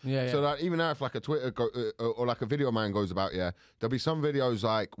out yet. Yeah, So yeah. that even now, if like a Twitter or like a video man goes about, there'll be some videos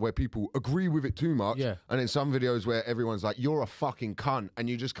like where people agree with it too much, Yeah. and then some videos where everyone's like, "You're a fucking cunt," and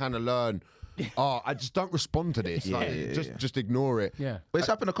you just kind of learn. Oh, I just don't respond to this. Like, just ignore it. Yeah. But it's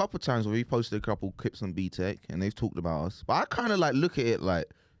happened a couple of times where we posted a couple clips on B-Tech and they've talked about us. But I kind of like look at it like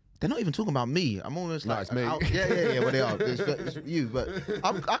they're not even talking about me. I'm almost No, like, it's me. yeah. Well, they are. It's you, but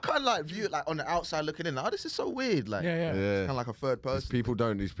I kind of like view it like on the outside looking in. Like, oh, this is so weird. Like, Yeah. it's kind of like a third These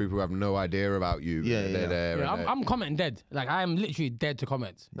person. These people have no idea about you. Yeah, They're yeah. there. Yeah, and I'm commenting dead. Like I am literally dead to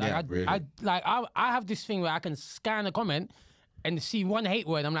comments. Like, Yeah, really. I have this thing where I can scan a comment and see one hate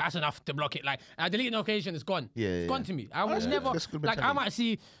word. I'm like, that's enough to block it. Like I delete an occasion, it's gone. Yeah, It's yeah. gone to me. I that's will good. never That's good like I mentality. might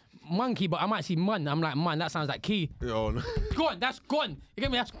see monkey, but I might see mun. I'm like, man, that sounds like key. Oh, Gone. That's gone. You get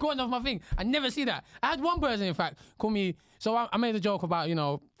me? That's gone off my thing. I never see that. I had one person, in fact, call me. So I made a joke about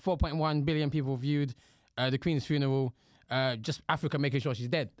 4.1 billion people viewed the Queen's funeral. Just Africa making sure she's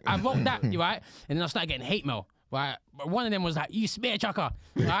dead. I wrote that, right? And then I started getting hate mail. Right, but one of them was like, "You spear chucker,"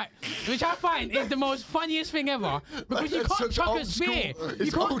 right? Which I find is the most funniest thing ever because you That's can't such chuck a old spear. school- You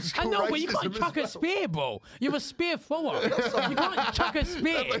it's can't. old I school know, but you racism can't as chuck a well. spear, bro. You're a spear thrower. You can't chuck a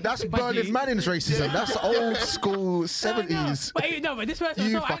spear. That's But Bernard Manning's racism. That's old school 70s. But this person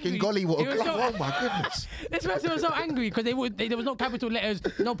was You so fucking angry. golly, what He a was glove. so- Oh my goodness. This person was so angry because there was no capital letters,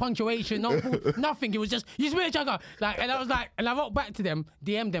 no punctuation, no nothing. It was just you spear chucker. Like, and I was like, and I wrote back to them,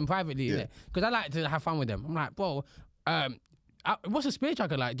 DM'd them privately, because I like to have fun with them. I'm like, bro, what's a spear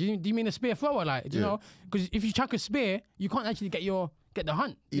chucker like? Do you mean a spear thrower? Like, do you know? Because if you chuck a spear, you can't actually get the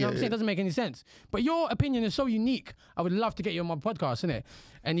hunt. You know what I'm saying? It doesn't make any sense. But your opinion is so unique. I would love to get you on my podcast, innit?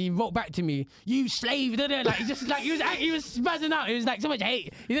 And he wrote back to me, "You slave!" Like he just like he was spazzing out. It was like so much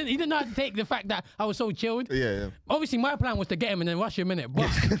hate. He didn't know how to take the fact that I was so chilled. Yeah. Obviously, my plan was to get him and then rush him, innit?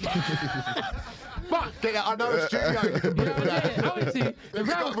 But I know a studio. you know what I'm saying?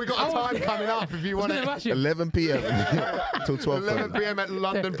 Obviously, we got a time coming up if you want to to. rush him. 11 p.m. till 12 11 p.m. at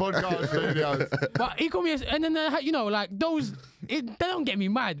London Podcast Studios. But he called me, and then like those, they don't get me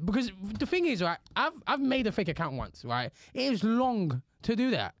mad because the thing is, right? I've made a fake account once, right? It is long to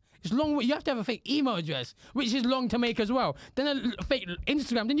do that. It's long. You have to have a fake email address, which is long to make as well. Then a fake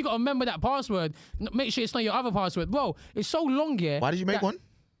Instagram. Then you got to remember that password. Make sure it's not your other password, bro. It's so long, yeah. Why did you make one?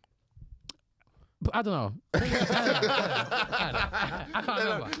 I don't know. I can't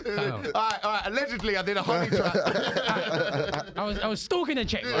remember. All right. Allegedly, I did a honey trap. I was stalking a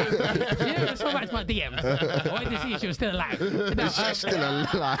chick. Right? You know, so back to my DMs. I wanted to see if she was still alive. No, Still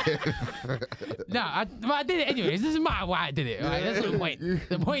alive. but I did it anyways. It doesn't matter why I did it. Right? That's not the point.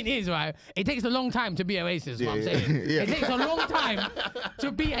 The point is, right? It takes a long time to be a racist. What I'm saying. Yeah. It takes a long time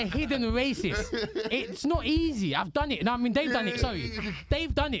to be a hidden racist. It's not easy. I've done it. No, I mean they've done it. Sorry,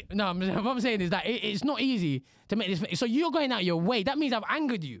 they've done it. No, what I'm saying is that it's not easy to make this. So you're going out your way. That means I've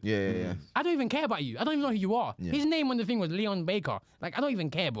angered you. Yeah. I don't even care about you. I don't even know who you are. His name on the thing was Leon Baker. Like, I don't even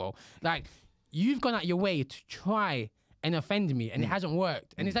care, bro. Like, you've gone out your way to try and offend me, and it hasn't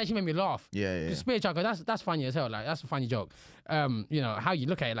worked. And it's actually made me laugh. Yeah. The Spirit Chucker, that's funny as hell. Like, that's a funny joke. You know, how you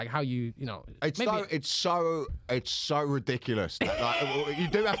look at it, like how you know. It's so ridiculous. Like, you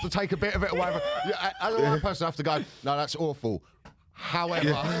do have to take a bit of it away. As a white person, I have to go, no, that's awful. However,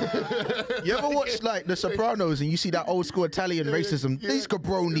 You ever watch like The Sopranos and you see that old school Italian racism? These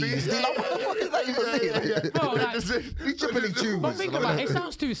cabronis. They're like, what the fuck is that even mean? Bro, like, These jibbly Jews. but think about it. It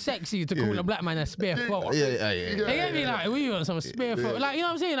sounds too sexy to call a black man a spear thrower. Yeah. They get me like, we want some spear thrower. Like, you know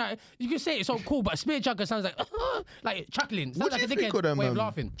what I'm saying? Like, you can say it's so cool, but spear chucker sounds like chuckling. Sounds What do like you a think of dickhead them? way of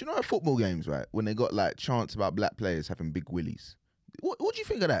laughing. Do you know at football games, right? When they got like chants about black players having big willies. What do you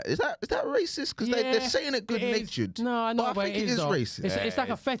think of that? Is that racist? Because they're saying it good natured. No, I know, but I think it is though. racist. It's like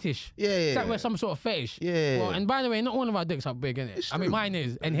a fetish. Yeah. It's like we're some sort of fetish. Yeah. Well, and by the way, not all of our dicks are big, innit? I mean, mine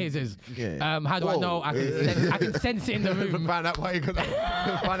is, and his is. Yeah. How do I know? I can sense it in the room. find out why you got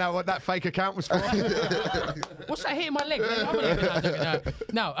that. Find out what that fake account was for. What's that hitting my leg?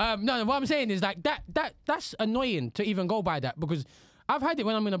 No, what I'm saying is like that's annoying to even go by that, because I've had it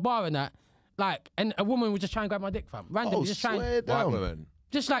when I'm in a bar and that, like, and a woman would just try and grab my dick, fam. Randomly, just try and, White women.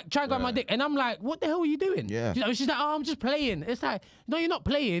 just like try and grab my dick, and I'm like, what the hell are you doing? Yeah. You know, she's like, oh, I'm just playing. It's like, no, you're not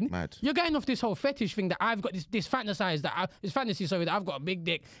playing. Mad. You're going off this whole fetish thing that I've got this fantasy, that I've got a big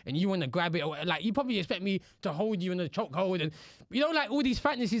dick and you want to grab it, or like you probably expect me to hold you in a chokehold, and you know, like all these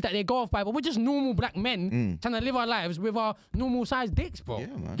fantasies that they go off by. But we're just normal black men trying to live our lives with our normal sized dicks, bro. Yeah,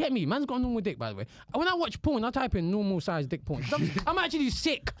 man. Get me? Man's got a normal dick, by the way. When I watch porn, I type in normal sized dick porn. I'm actually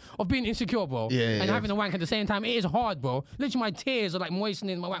sick of being insecure, bro, and having a wank at the same time. It is hard, bro. Literally, my tears are like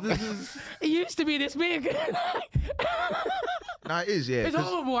moistening my wank. It used to be this big. No, it is, yeah. It's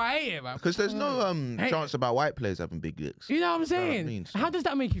horrible. I hate it, man. Because there's no chance about white players having big dicks. You know what I'm saying? I mean? So- How does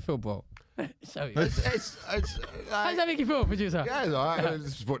that make you feel, bro? Sorry. How It's does that make you feel, producer? yeah, it's all right.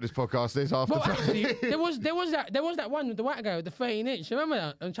 This is what this podcast is after. Well, actually, there was that one with the white guy with the 13-inch. Remember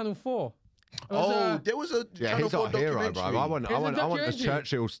that on Channel 4? It was, there was a Yeah, Channel he's 4 our hero, bro. documentary. I want It's a the documentary.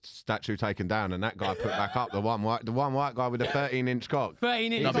 Churchill statue taken down and that guy put back up. The one white guy with the 13-inch cock.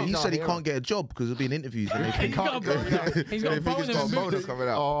 13-inch. No, but he He's said he our can't get a job because he'll be in interviews and they think He's got a boner. He's got a they think he's got a boner. boner coming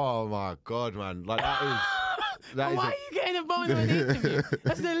out. Oh my god, man! Like that is. That is Why are you getting a boner in the interview?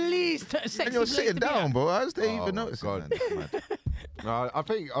 That's the least sexy And you're place sitting to be at. down, bro. How does they Oh, even my notice God. it, man? Mad. I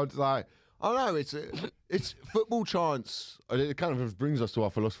think I'd like. I don't know. It's football chants. And it kind of brings us to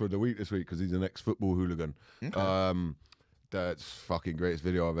our philosopher of the week this week because he's an ex-football hooligan. That's fucking greatest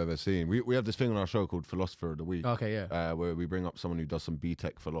video I've ever seen. We have this thing on our show called Philosopher of the Week. Okay, yeah. Where we bring up someone who does some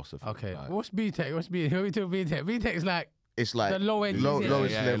BTEC philosophy. Okay. Like, What's BTEC? What's BTEC? Who we talk BTEC? BTEC's like It's like the low-end lowest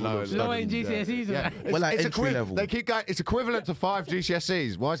GCSEs. level of study. low-end GCSEs. Yeah. man. Well, like it's entry level. They keep going. It's equivalent to 5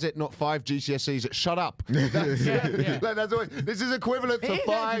 GCSEs. Why is it not 5 GCSEs? Shut up. That's, Yeah. like, that's what, this is equivalent to It is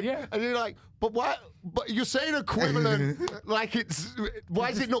 5. actually, yeah. And you're like, but why? But you're saying equivalent like it's. Why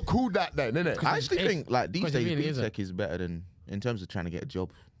is it not called that then? Isn't it? I actually think like these 'cause it days really isn't. BTEC is better than in terms of trying to get a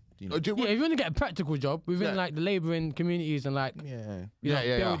job. You know? Yeah, if you want to get a practical job within Yeah. like the labouring communities and like Yeah. you know,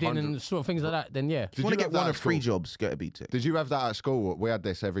 Yeah, building 100. and sort of things like that, then yeah. If you want to have get one that of at 3 school? jobs, get a BTEC. Did you have that at school? We had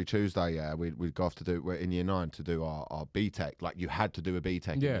this every Tuesday. Yeah, we'd go off to do. We're in year 9 to do our BTEC. Like you had to do a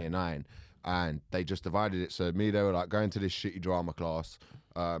BTEC Yeah. in year 9, and they just divided it. So they were like going to this shitty drama class.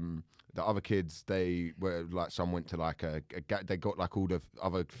 The other kids, they were like, some went to like they got like all the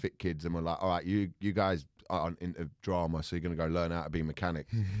other fit kids and were like, all right, you guys aren't into drama, so you're gonna go learn how to be a mechanic.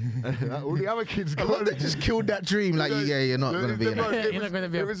 And all the other kids got They just killed that dream. Like, yeah, you're not going to be in it. You're not gonna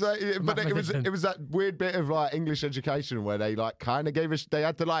be a It was like, but it mathematician. was that weird bit of like English education where they like kind of gave us. They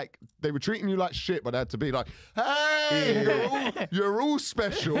had to like they were treating you like shit, but they had to be like, hey, you're all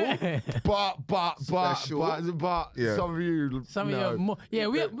special, but Yeah. some of you, Some no. of you more. Yeah,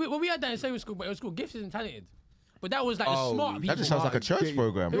 we had that in secondary school, but it was called gifted and talented. but that was like the smart people. That just sounds like a church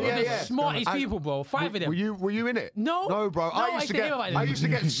program, It bro. was the smartest people, bro. 5 of them. Were you in it? No. No, bro. No, I used to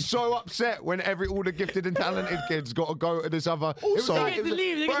get so upset when all the gifted and talented kids got to go to this other. Also, They get to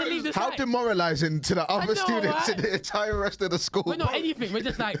leave the How site. demoralizing to the other know, students right? in the entire rest of the school. We're not anything. We're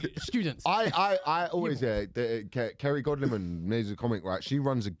just like students. I always Kerry Godliman, music comic, right? She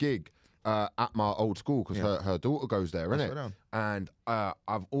runs a gig at my old school because her daughter goes there, That's innit? right And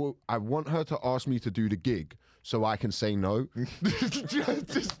I want her to ask me to do the gig so I can say no.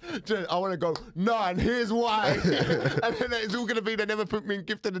 just, I want to go, no, and here's why. And then it's all going to be they never put me in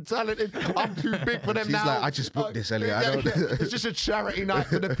gifted and talented. I'm too big for them She's now. like, I just booked this, Elliot. I don't... It's just a charity night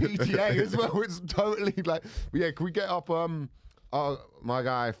for the PTA as well. It's totally like, yeah, can we get up my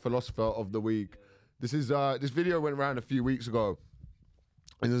guy, philosopher of the week? This video went around a few weeks ago.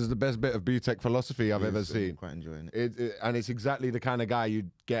 And this is the best bit of BTEC philosophy I've ever seen. Quite enjoying it. And it's exactly the kind of guy you'd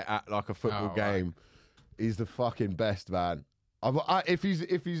get at like a football game. He's the fucking best, man. If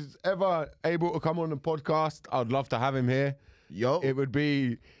he's ever able to come on the podcast, I'd love to have him here. Yo, It would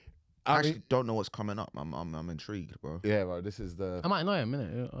be. I actually don't know what's coming up. I'm intrigued, bro. Yeah, bro. This is the. I might annoy him,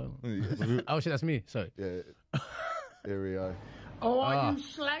 innit? Oh shit, that's me. Sorry. Yeah. Here we go. All right, you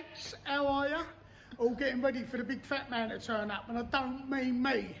slags, how are you? All getting ready for the big fat man to turn up, and I don't mean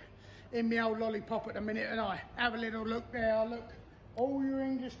me in my old lollipop at the minute, and I have a little look there, look. All your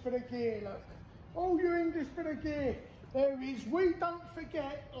English bit of gear, look. All your English bit of gear. There is, we don't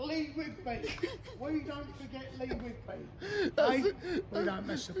forget Lee Rigby. We don't forget Lee Rigby. Hey? We don't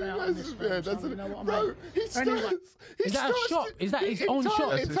mess about in this film, so you know what I mean? Anyway. Is that a shop? Is that his own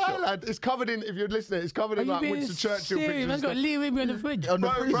shop? In Thailand, it's covered in, if you're listening, it's covered in like Winston Churchill pictures. Man's got Lee Rigby on the fridge. On the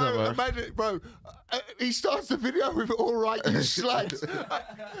freezer, bro. Imagine, bro. He starts the video with "All right, you slags."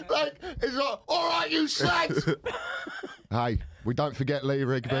 Like it's like, "All right, you slags." Hey, we don't forget Lee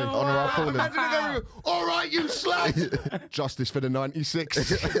Rigby. Oh, Honour our wow. fallen. Imagine everyone, "All right, you slags." Justice for the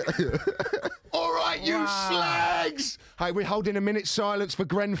 96. All right, you slags. Hey, we're holding a minute's silence for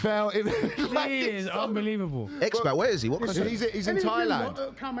Grenfell. It is unbelievable. Expat, where is he? What country? He's in Any of you Thailand. lot that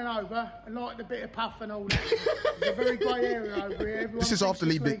are coming over and like the bit of puff and all that. It's a very grey area over here. Everyone This is thinks after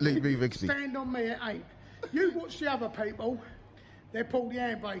Lee it's legal. Rigby. Stand on me, it ain't. You watch the other people, they pull the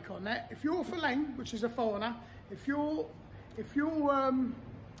handbrake on that. If you're Falang, which is a foreigner, if you're He's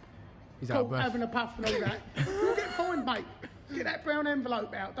out of caught breath. having a puff and all that, you'll get fined, mate. Get that brown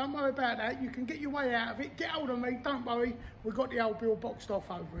envelope out. Don't worry about that. You can get your way out of it. Get hold of me. Don't worry. We've got the old bill boxed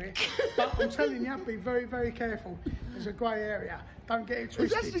off over here. But I'm telling you, be very, very careful. There's a grey area. Don't get it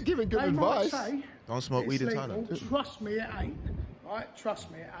twisted. actually giving good they advice. Might say Don't smoke it's weed in legal. Thailand. Trust me, it ain't. Right?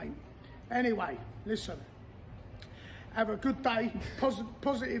 Trust me, it ain't. Anyway, listen. Have a good day.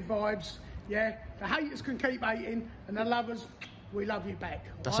 Positive vibes. Yeah. The haters can keep hating, and the lovers, we love you back.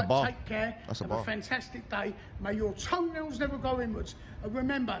 That's right? a bar. Take care. That's a Have bar. a fantastic day. May your toenails never go inwards. And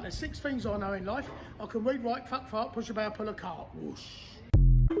remember, there's 6 things I know in life. I can read, write, fuck, fart, push a bow, pull a cart. Whoosh.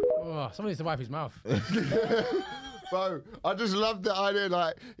 Oh, somebody needs to wipe his mouth. Bro, I just love the idea.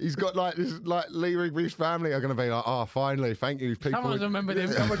 Like he's got like this, like Lee Rigby's family are gonna be like, oh, finally, thank you, people. Someone's remembered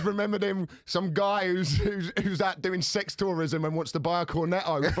him. Someone's remembered him. Some guy who's out doing sex tourism and wants to buy a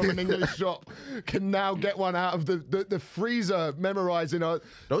cornetto from an English shop can now get one out of the freezer, memorizing.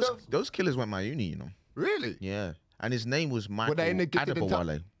 Those killers went my uni, you know. Really? Yeah. And his name was Michael Were they in the gifted and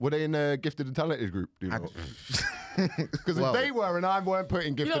Adebowale. were they in the gifted and talented group? Do you know? Because Well- if they were and I weren't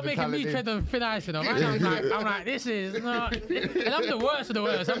putting You're gifted not and making me talented. tread on thin ice, you know. Right? I'm like, this is not. And I'm the worst of the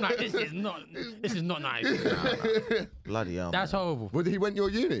worst. I'm like, this is not nice. Bloody hell. That's man. horrible. Well, he went your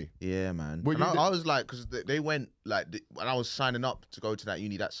uni. Yeah, man. Were And you I, the- I was like, because they went like when I was signing up to go to that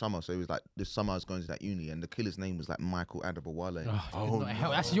uni that summer, so it was like this summer I was going to that uni, and the killer's name was like Michael Adebowale. Oh,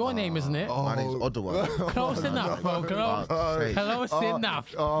 hell, that's your name, isn't it? My name's Ottawa. Close enough, bro. Close, close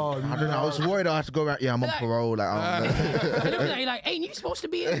enough. Oh, I don't know. I was worried I had to go around. Yeah, I'm on Like- parole. Like, And looking at you like, ain't you supposed to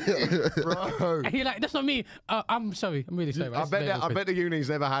be in? bro. And you're like, that's not me. I'm sorry. I'm really sorry. I bet the uni's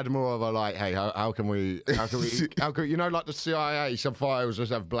never had more of a like, hey, how can we, you know, like the CIA, some files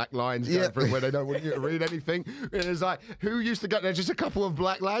just have black lines going Yeah. through where they don't want you to read anything. And it's like, who used to go there? Just a couple of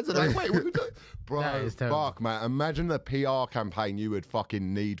black lads. And like, wait, what? Bro, That is terrible. fuck, man. Imagine the PR campaign you would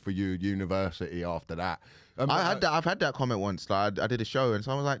fucking need for your university after that. I've had that comment once. Like, I did a show and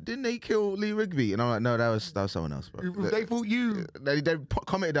someone was like, "Didn't they kill Lee Rigby?" And I'm like, "No, that was someone else, bro." They thought you. They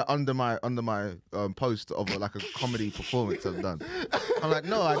commented that under my post of like a comedy performance I've done. I'm like,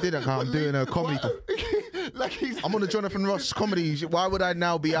 no, I didn't. I'm doing a comedy. like he's. I'm on the Jonathan Ross comedy. Why would I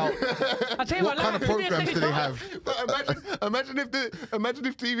now be out? I tell you What kind of programs do they have? But imagine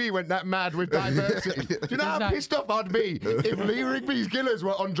if TV went that mad with diversity. Do you know how Exactly. pissed off I'd be if Lee Rigby's Gillers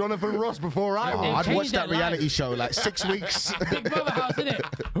were on Jonathan Ross before I Oh, was? I'd changed watch that their reality lives. show like 6 weeks. Big Brother house, innit?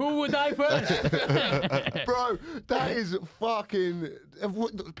 Who would die first? Bro, that is fucking.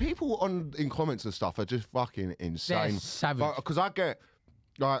 People in comments and stuff are just fucking insane. They're savage. Because I get.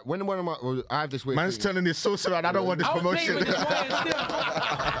 Like, when I have this weird Man's thing. turning his sauce around. I don't want this I was playing promotion. with this wire still.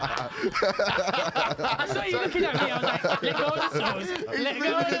 I saw you looking at me. I was like, let go of the sauce. Let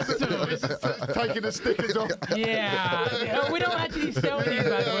go of the sauce. Taking the stickers off. Yeah. We don't actually sell these,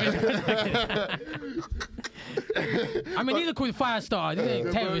 by the way. I mean, these are called fire starters. These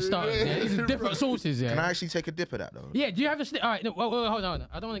ain't terrorist starters. Yeah. These are different sauces, yeah. Can I actually take a dip of that though? Yeah, do you have a stick? All right, no, hold on.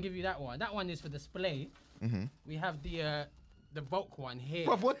 I don't want to give you that one. That one is for display. We have the bulk one here.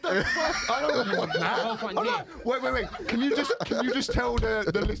 Bruv, what the fuck? I don't want that. Bulk one Hold here. on. Wait. Can you just tell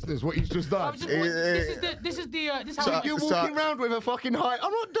the listeners what he's just done? This is how You're we walking around with a fucking high.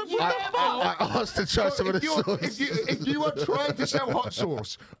 I'm not. Yeah, I asked to try some of the sauce. If you are trying to sell hot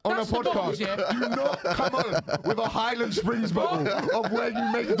sauce on That's a the bottles, podcast, yeah. do not come on with a Highland Springs bottle of where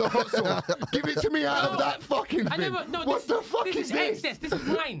you make the hot sauce. Give it to me out of that fucking thing. What the fuck this is this? excess. This is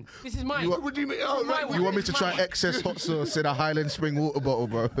mine. This is mine. What do you mean? Oh, my right, one. You want me to try excess hot sauce in a Highland Spring water bottle,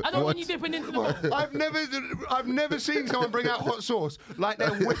 bro? I don't What? want you dipping into the bottle. I've never seen someone bring out hot sauce like they're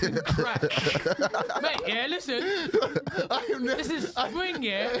whipping crack. Mate, yeah, listen. This is spring,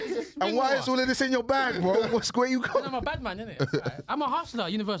 yeah. This is spring And why is water. all of this in your bag, bro? What's where you I'm go? a bad man, innit? Right. I'm a hustler,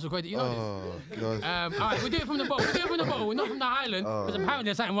 Universal Credit, you know Oh, God. this. All right, we do it from the bottle. We do it from the bottle, not from the Highland, because apparently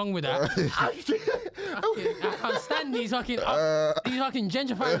there's something wrong with that. I can't stand these fucking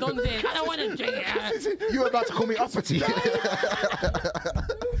gentrified dons here. I don't want to drink it. You were about to call me uppity.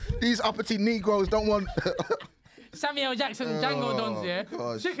 These uppity Negroes don't want. Samuel L. Jackson, Django dons, yeah.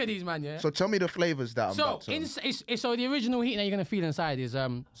 gosh. Sick of these, man, yeah. So tell me the flavors that I'm So, about to. so the original heat that you're gonna feel inside is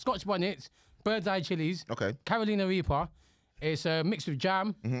Scotch bonnets, bird's eye chilies, Okay. Carolina Reaper. It's mixed with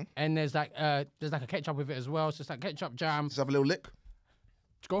jam, and there's like a ketchup with it as well. So it's like ketchup jam. Just have a little lick.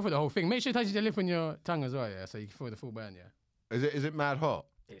 Go for the whole thing. Make sure it touches your lip on your tongue as well, yeah, so you can feel the full burn, yeah. Is it mad hot?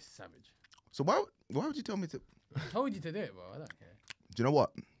 It's savage. So why would you tell me to? Do I told you to do it, bro. I don't care. you know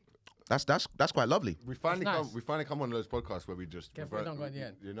what? That's quite lovely. We finally That's nice. come on those podcasts where we just. Careful, don't go at the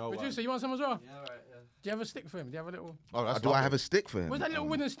end. You know what? Producer, you want some as well? Yeah, all right. Yeah. Do you have a stick for him? Do you have a little? Oh, that's Do I lovely. have a stick for him? What's that little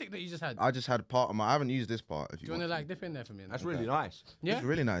wooden stick that you just had? I just had a part of my. I haven't used this part. If Do you you want to want. like dip in there for me? That's really nice. Yeah. It's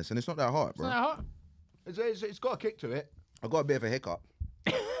really nice, and it's not that hot, It's bro. not that hot. It's got a kick to it. I got a bit of a hiccup.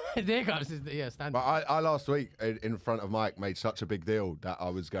 The hiccups is standard. But I last week in front of Mike made such a big deal that I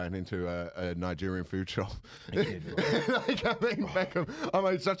was going into a Nigerian food shop. Like I mean, Beckham, I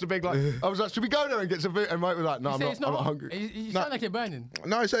made such a big I was like, should we go there and get some food? And Mike was like, no, I'm Say not hungry. You sound like you're burning.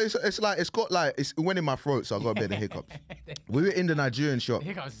 No, it's like it's got like it went in my throat, so I got a bit of hiccups. We were in the Nigerian shop,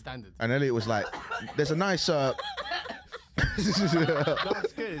 Hiccups is standard. and Elliot was like, "There's a nice." It's good.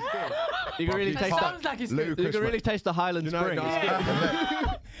 It's good. You can really That taste that. sounds like it's good. Lucas, You can really taste the Highland Spring.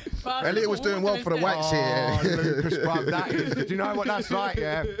 But Elliot was doing well for the wax Oh, here. Lucas, bruv, that is. Do you know what that's like?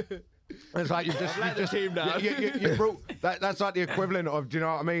 Yeah. It's like you just team down. You brought that's like the equivalent of, do you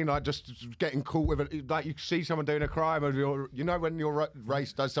know what I mean? Like just getting caught with it. Like you see someone doing a crime, and you know when your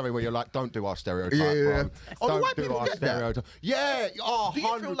race does something where you're like, don't do our stereotype, Yeah, yeah, yeah. bro. Oh, the Don't white do people our get that. stereotype. Yeah. Oh, Do you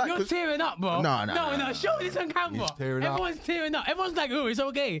feel 100. like- You're 'cause- tearing up, bro. No. Show this on camera. He's tearing up. Everyone's tearing up. Everyone's like, oh, it's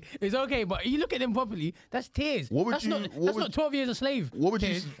okay. It's okay. But you look at them properly, that's tears. What would that's you- not, what that's would- not 12 years a slave. what would you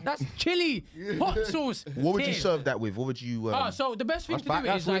tears. s- That's chili, hot sauce. What would you tears. serve that with? What would you? So the best thing That's to do back-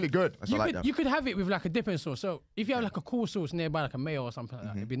 that's is really like, good. I like that. You could have it with like a dipping sauce. So if you have like a cool sauce nearby, like a mayo or something like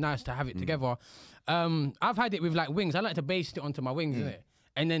that, it'd be nice to have it together. I've had it with like wings. I like to baste it onto my wings, innit?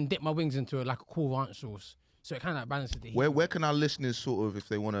 And then dip my wings into like a cool ranch sauce. So it kind of like balances the heat. Where can our listeners sort of, if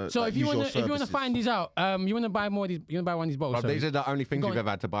they want to? So if you want to find these out, you want to buy more of these. You want to buy one of these bottles. Bruv, sorry. these are the only things Go you've on. ever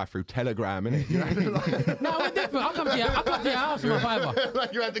had to buy through Telegram, innit? No, we're different. I'll come to your house with my fiver.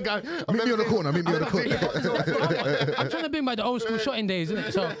 Like you had to go. Meet me on the corner. Meet me on the corner. I'm trying to bring back the old school shotting days, isn't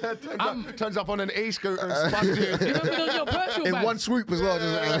it? So Turns up on an e-scooter and sponges you. you remember those little Persil In bags? one swoop as well.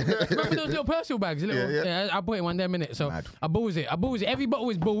 just- Remember those little Persil bags? Yeah, I bought it one day a minute. So I booze it. Every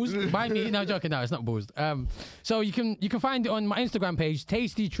bottle is boozed by me. No, joking. No, it's not boozed. So you can find it on my Instagram page,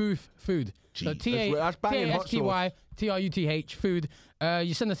 Tasty Truth Food. So That's banging hot sauce. TASTYTRUTH Food.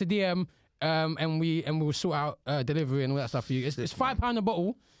 You send us a DM, and we'll sort out delivery and all that stuff for you. It's £5 a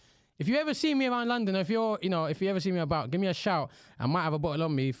bottle. If you ever see me around London, if you ever see me about, give me a shout. I might have a bottle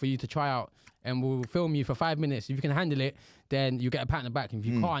on me for you to try out, and we'll film you for 5 minutes. If you can handle it, then you get a pat on the back. And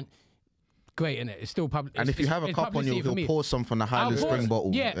if you can't, great, innit? It's still public. And if you have a cup on you, he'll pour some from the Highland Spring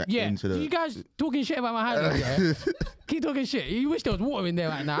bottle into the... You guys talking shit about my Highland, yeah? Keep talking shit. You wish there was water in there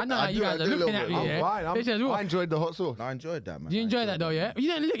right now. I know how you guys are looking at me, yeah? I enjoyed the hot sauce. I enjoyed that, man. You enjoyed that though, yeah?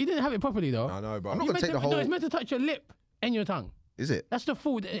 You didn't have it properly though. I know, but I'm not going to take the whole... No, it's meant to touch your lip and your tongue. Is it? That's the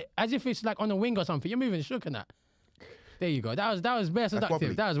food, as if it's like on a wing or something. You're moving shook and that. There you go. That was very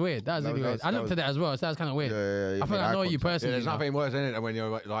seductive. That was weird. That was really weird. I looked at that as well, so that was kind of weird. Yeah, I feel like I know you personally. There's nothing worse in it than when you're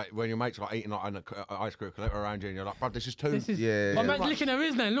like when your mates like eating like an ice cream collector around you, and you're like, bro, this is too. My man's licking her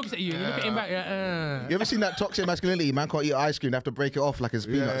wrist now and looks at you. And you look at him back. You ever seen that toxic masculinity? Man can't eat ice cream. They have to break it off like it's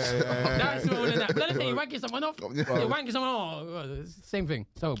peanuts. That's all in that. Let's say you're wanking someone off. You're wanking someone off. Same thing.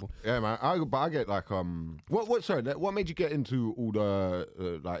 It's horrible. Yeah, man. I get like what made you get into all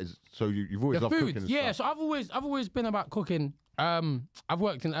the so you've always loved cooking? Yeah, so I've always been about cooking. I've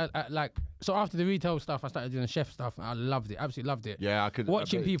worked in so after the retail stuff, I started doing chef stuff, and I loved it, absolutely loved it. Yeah, I could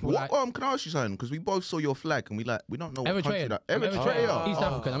watching people. What, can I ask you something? Because we both saw your flag, and we don't know what country that. Eritrea, East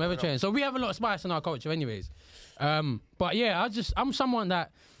African. I'm Eritrean, so we have a lot of spice in our culture, anyways. But yeah, I'm someone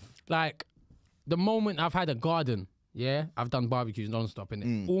that like the moment I've had a garden, yeah, I've done barbecues non-stop,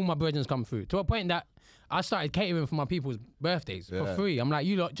 and all my brethren come through to a point that I started catering for my people's birthdays for free. I'm like,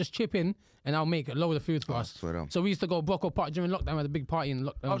 you lot just chip in and I'll make a load of food for us. So we used to go Brocco Park during lockdown. We had a big party in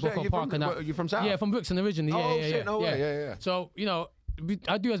Brocco Park. You're from South? Yeah, from Brixton originally. Yeah. So, you know,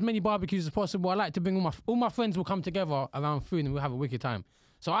 I do as many barbecues as possible. I like to bring all my friends will come together around food and we'll have a wicked time.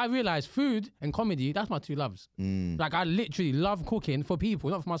 So I realised food and comedy, that's my two loves. Like I literally love cooking for people,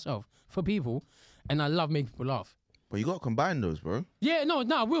 not for myself, for people. And I love making people laugh. But you got to combine those, bro. Yeah, no,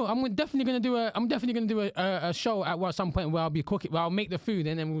 I will. I'm definitely gonna do a show at some point where I'll be cooking, where I'll make the food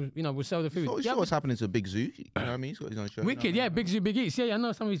and then we'll sell the food. So you saw what's happening to Big Zoo. You know what I mean? He's got his own show. Wicked, yeah, Big Zoo, Big Eats. Yeah, I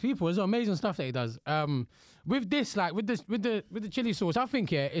know some of these people. There's amazing stuff that he does. With this, like with the chili sauce, I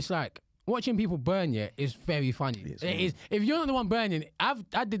think it's like watching people burn. Is very funny. It is. If you're not the one burning,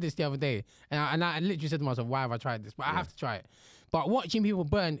 I did this the other day, and I literally said to myself, why have I tried this? But I have to try it. But watching people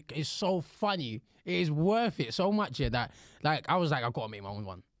burn is so funny. It is worth it so much that like I was like, I've got to make my own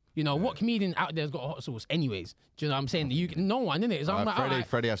one. You know, what comedian out there's got a hot sauce anyways? Do you know what I'm saying? No one, innit? So I'm like,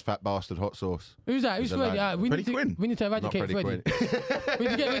 Freddie has fat bastard hot sauce. Who's that? Who's Freddie? We need to eradicate Freddie. We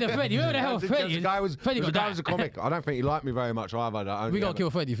need to get rid of Freddie. Who the hell is Freddie? The guy was a comic. I don't think he liked me very much either. We got to kill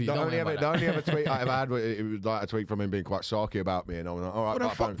Freddie for you. The only ever tweet I ever had was like a tweet from him being quite sarky about me, and I was like, all right, well,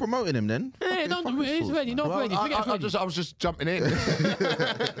 then fuck promoting him then. Hey, it's Freddie, not Freddie. Forget Freddie. I was just jumping in.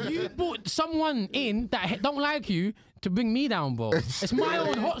 You brought someone in that don't like you to bring me down, bro. It's my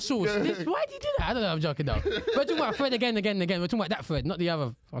own hot sauce. Why did you do that? I don't know, I'm joking though. We're talking about Fred again. We're talking about that Fred, not the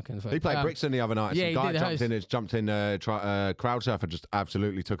other fucking Fred. He played Brixton the other night. Yeah, some guy jumped in, crowd surfer, just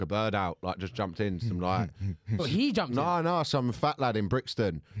absolutely took a bird out, like just jumped in. Some like. But he jumped in? No, some fat lad in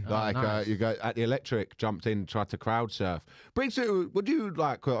Brixton. Nice. You go at the Electric, jumped in, tried to crowd surf. Brixton, would you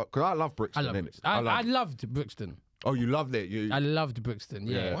like, because I love Brixton. I loved Brixton. Oh, you loved it. I loved Brixton.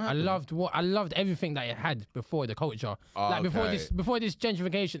 Yeah, I loved everything that it had before the culture. Like before this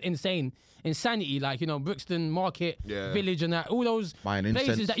gentrification, insanity. Like Brixton Market, Village, and that all those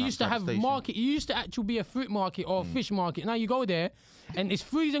places that used to have market. You used to actually be a fruit market or fish market. Now you go there, and it's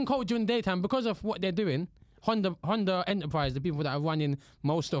freezing cold during the daytime because of what they're doing. Honda Enterprise, the people that are running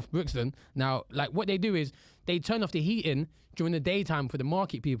most of Brixton now, like what they do is they turn off the heating during the daytime for the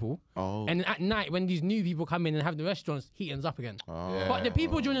market people. And at night, when these new people come in and have the restaurants, heating's up again. But the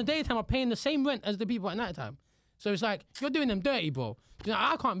people during the daytime are paying the same rent as the people at nighttime. So it's like, you're doing them dirty, bro.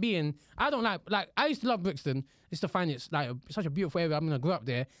 I can't be in, I don't like I used to love Brixton. I used to find it's like such a beautiful area. I'm going to grow up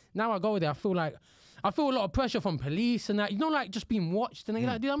there. Now I go there, I feel a lot of pressure from police and that. Like just being watched. And they're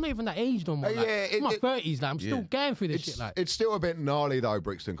like, dude, I'm not even that age no more. In my 30s, like I'm still going through this shit. Like it's still a bit gnarly though,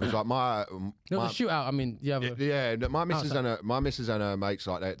 Brixton, because like there was a shootout. I mean, my missus and her mates,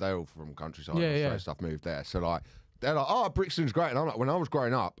 like they're all from countryside. Stuff moved there. So like they're like, oh, Brixton's great. And I'm like, when I was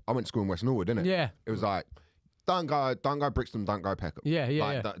growing up, I went to school in West Norwood, didn't it? Yeah. It was like, don't go Brixton, don't go Peckham.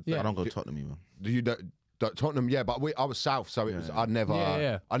 I don't go Tottenham either. Tottenham, yeah, but I was south, so it was. I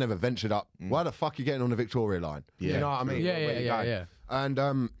never ventured up. Why the fuck are you getting on the Victoria line? You know what I mean? Yeah.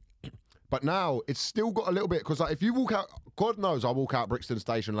 And but now it's still got a little bit, because like if you walk out, God knows I walk out Brixton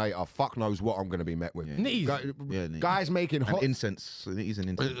Station later, fuck knows what I'm going to be met with. Guys making hot incense. He's an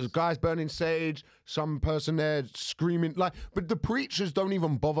incense. Guys burning sage. Some person there screaming like, but the preachers don't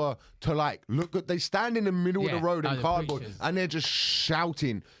even bother to like look at. They stand in the middle of the road in cardboard and they're just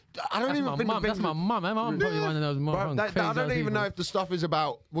shouting. I don't even think that's my mum. My mum probably one of those more I don't even know if the stuff is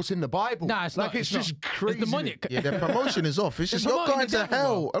about what's in the Bible. Nah, it's like it's just crazy. It's demonic. Yeah, their promotion is off. It's just you're going to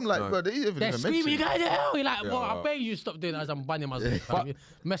hell. I'm like, bro, they're screaming, you're going to hell. You're like, well, I beg you stop doing it as I'm banning myself. You're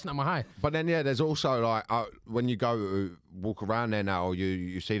messing up my high. But then, yeah, there's also like when you go walk around there now, or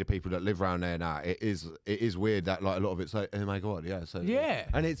you see the people that live around there now. It is weird that like a lot of it's like, oh my god, yeah. So Yeah.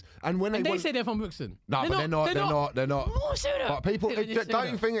 and when They say they're from Brixton. no, but they're not. Oh, say that. But people, They say don't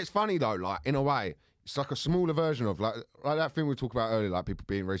you that. think it's funny though? Like in a way, it's like a smaller version of like that thing we talked about earlier, like people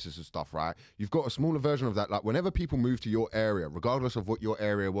being racist and stuff, right? You've got a smaller version of that. Like whenever people move to your area, regardless of what your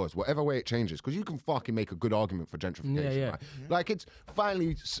area was, whatever way it changes, because you can fucking make a good argument for gentrification. Yeah. Right? Like it's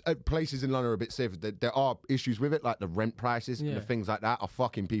finally places in London are a bit safer. There are issues with it, like the rent prices and the things like that are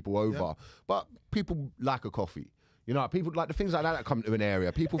fucking people over. But people like a coffee. You know, people like the things like that come to an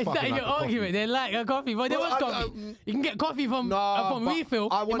area. People Is fucking that like your a coffee. argument? They like a coffee, but there Well, was coffee. You can get coffee from but refill.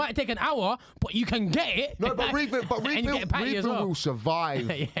 I It want- might take an hour, but you can get it. No, but refill, and you get a patty as well. will survive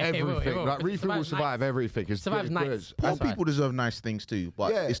Yeah, it everything. will, it will. Like refill will Survives survive nights. everything. It's Survives good. nights. Poor That's right. people deserve nice things too,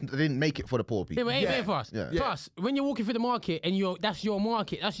 but Yeah. they didn't make it for the poor Yeah, people. but it ain't for us. Yeah. Plus, when you're walking through the market and that's your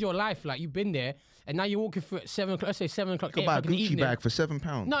market, that's your life. Like you've been there, and now you're walking through at 7 o'clock. Let's say 7 o'clock, Go 8 buy a o'clock in the Gucci evening. bag for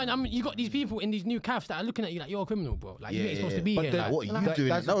 £7. No, I mean you got these people in these new cafes that are looking at you like you're a criminal, bro. Like you ain't supposed to be But here. then Like, What are you like, doing?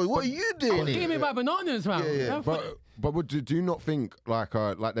 that's- No, what are you doing? Give here? me my bananas, man. Yeah. But do you not think like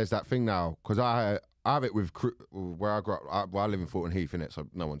there's that thing now? Because I have it with where I grew up. I live in Fulton Heath, innit? So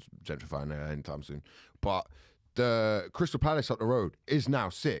no one's gentrifying there anytime soon. But the Crystal Palace up the road is now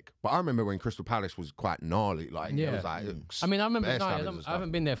sick. But I remember when Crystal Palace was quite gnarly. Like it was like. I mean, I remember. bear No, stabbings and I stuff.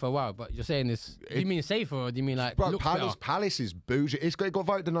 haven't been there for a while, but you're saying this. Do you mean safer or do you mean like Bro, looks Palace is bougie. It got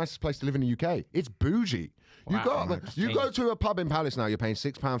voted the nicest place to live in the UK. It's bougie. Wow, You go to a pub in Palace now. You're paying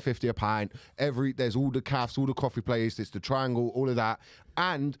 £6.50 a pint. There's all the cafes, all the coffee places. It's the Triangle, all of that.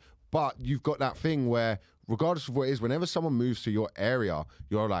 But you've got that thing where, regardless of what it is, whenever someone moves to your area,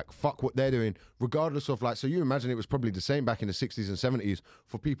 you're like, fuck what they're doing. Regardless of like, so you imagine it was probably the same back in the 60s and 70s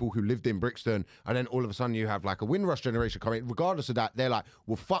for people who lived in Brixton, and then all of a sudden you have like a Windrush generation coming. Regardless of that, they're like,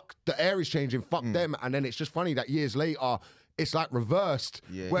 well, fuck, the area's changing, fuck them. And then it's just funny that years later, it's like reversed,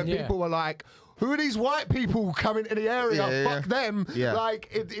 where Yeah. people were like, who are these white people coming to the area? Yeah, Fuck them. Yeah. Like,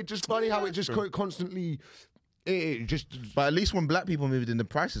 it just funny how it just constantly, it just... But at least when black people moved in, the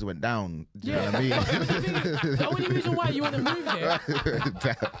prices went down. Do you know what I mean? The only reason why you want to move there,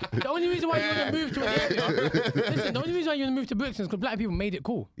 the only reason why you want to move to an area, listen, the only reason why you want to move to Brixton is because black people made it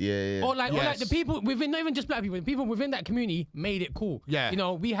cool. Yeah. Or like the people within, not even just black people, the people within that community made it cool. Yeah. You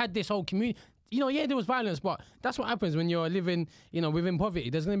know, we had this whole community. You know, yeah, there was violence, but that's what happens when you're living, you know, within poverty.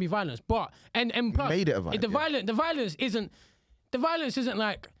 There's going to be violence, but and plus, Made it a vibe, the violence isn't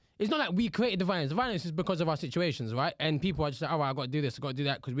like. It's not like we created the violence. The violence is because of our situations, right? And people are just like, oh, I got to do this, I got to do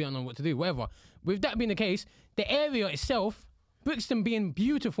that because we don't know what to do, whatever. With that being the case, the area itself, Brixton being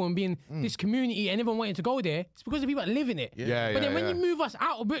beautiful and being this community and everyone wanting to go there, it's because of people that live in it. Yeah, But then when yeah. you move us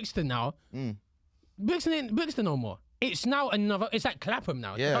out of Brixton now, Brixton ain't Brixton no more. It's now another. It's like Clapham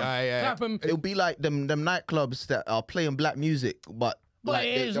now. Yeah. Clapham. It'll be like them nightclubs that are playing black music, but like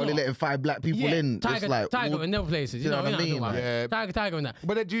it is they're only not. letting 5 black people Yeah, in. Tiger, It's like, Tiger what- and other places. you know what I we're not mean? talking about Yeah. it. Tiger and that.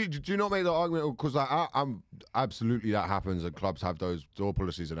 But then do you not make the argument, because like, I'm absolutely that happens and clubs have those door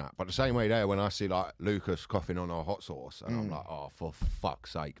policies and that. But the same way there, when I see like Lucas coughing on our hot sauce, and I'm like, oh, for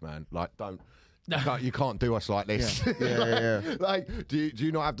fuck's sake, man, like you can't do us like this. Yeah. Like, do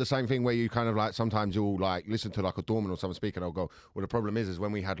you not have the same thing where you kind of like sometimes you'll like listen to like a doorman or someone speak and they'll go, well, the problem is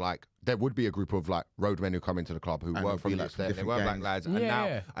when we had like there would be a group of like roadmen who come into the club who And were it'd from be, the like, estate, from they were black different lads,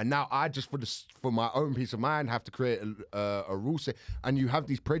 Yeah. and now I just for my own peace of mind have to create a rule set, and you have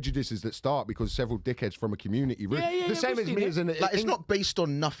these prejudices that start because several dickheads from a community. Yeah, the same we've as seen me, it. isn't it? Like it's not based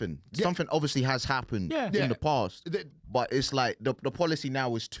on nothing. Something obviously has happened Yeah. in Yeah. the past, The- but it's like the policy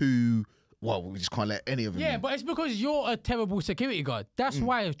now is too. Well, we just can't let any of them. Yeah, in. but it's because you're a terrible security guard. That's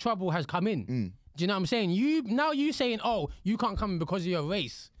why trouble has come in. Do you know what I'm saying? You saying, oh, you can't come in because of your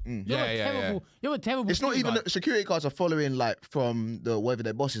race. You're a terrible. It's not security even guard. the security guards are following like from wherever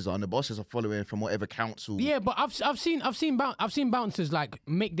their bosses are, and the bosses are following from whatever council. Yeah, but I've seen bouncers like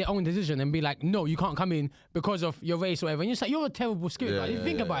make their own decision and be like, no, you can't come in because of your race or whatever. And you're just like, you're a terrible security guard. You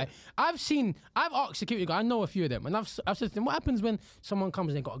think about it. I've asked security guards. I know a few of them, and I've said to them, what happens when someone comes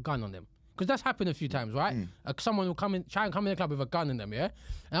and they got a gun on them? Because that's happened a few times, right? Someone will try and come in the club with a gun in them, yeah?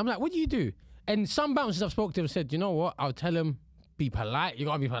 And I'm like, what do you do? And some bouncers I've spoken to have said, you know what? I'll tell them, be polite. You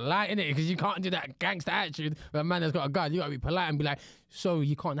gotta be polite, innit? Because you can't do that gangster attitude with a man that's got a gun. You gotta be polite and be like, so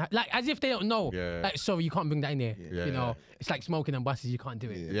you can't, like, as if they don't know. Yeah. Like, sorry, you can't bring that in here. Yeah, you know, yeah. it's like smoking on buses, you can't do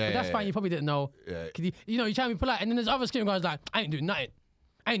it. Yeah, But that's yeah, fine, yeah. you probably didn't know. Yeah. 'Cause you know, you try to be polite. And then there's other security guys like, I ain't doing nothing.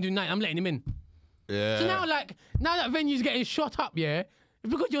 I'm letting him in. Yeah. So now that venue's getting shot up, yeah,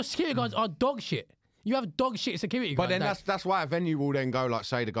 it's because your security guards are dog shit. You have dog shit security But guards. then like- that's why a venue will then go like,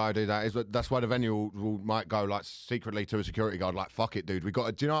 say the guy do that, that's why the venue might go like secretly to a security guard like, fuck it, dude, we got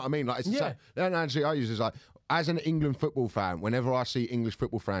to, do you know what I mean? Like, it's Yeah. the analogy I use is like, as an England football fan, whenever I see English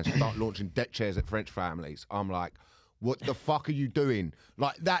football fans start launching deck chairs at French families, I'm like, what the fuck are you doing?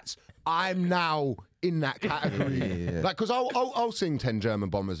 Like, I'm now in that category. Like, because I'll sing 10 German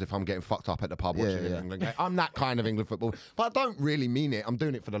bombers if I'm getting fucked up at the pub watching an England game. I'm that kind of England football, but I don't really mean it. I'm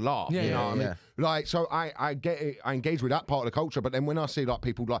doing it for the laugh. Yeah, you know yeah, what I mean? Like, so I get it. I engage with that part of the culture, but then when I see like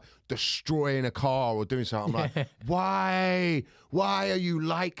people like destroying a car or doing something, I'm like, why? Why are you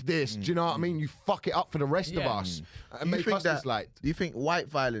like this? Do you know what I mean? You fuck it up for the rest of us. And Do you make think us that? disliked. Do you think white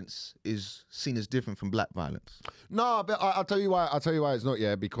violence is seen as different from black violence? No, but I'll tell you why. I'll tell you why it's not.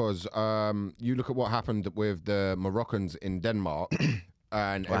 Yeah, because you look at what happened with the Moroccans in Denmark.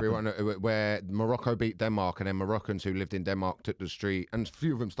 And everyone, where Morocco beat Denmark, and then Moroccans who lived in Denmark took the street, and a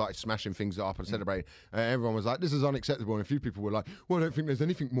few of them started smashing things up and celebrating. Everyone was like, "This is unacceptable." And a few people were like, "Well, I don't think there's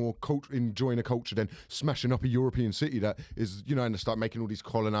anything more enjoying a culture than smashing up a European city that is, you know," and they start making all these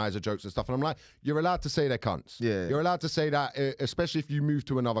colonizer jokes and stuff. And I'm like, "You're allowed to say they're cunts. Yeah. You're allowed to say that, especially if you move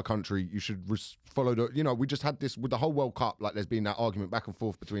to another country. You should follow the. You know, we just had this with the whole World Cup. Like, there's been that argument back and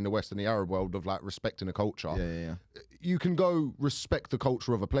forth between the West and the Arab world of like respecting the culture. Yeah. You can go respect the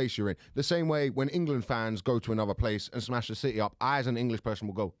culture of a place you're in. The same way when England fans go to another place and smash the city up, I as an English person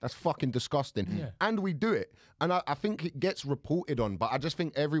will go, that's fucking disgusting. Yeah. And we do it. And I think it gets reported on, but I just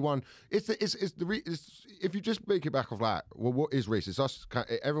think everyone, if you just make it back of like, well, what is race?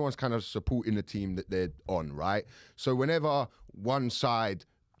 Everyone's kind of supporting the team that they're on, right? So whenever one side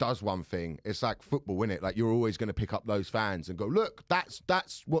does one thing, it's like football, isn't it? Like, you're always going to pick up those fans and go, look, that's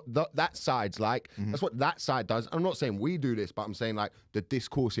what that side's like. That's what that side does. I'm not saying we do this, but I'm saying like the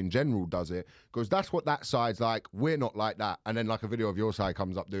discourse in general does it, because that's what that side's like. We're not like that. And then like a video of your side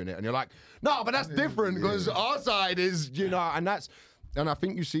comes up doing it, and you're like, no, but that's different because our side is, you know, and I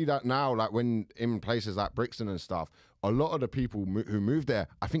think you see that now, like when in places like Brixton and stuff, a lot of the people who move there,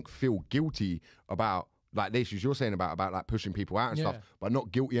 I think, feel guilty about like the issues you're saying about like pushing people out and stuff, but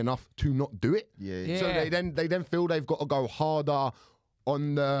not guilty enough to not do it. So they then feel they've got to go harder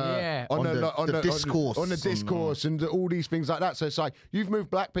on the discourse and all these things like that. So it's like, you've moved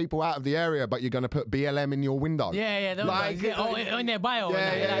black people out of the area, but you're going to put BLM in your window. Like, in their bio.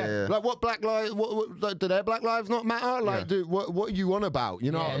 Like, what black lives? What do their black lives not matter? Like, dude, what are you on about?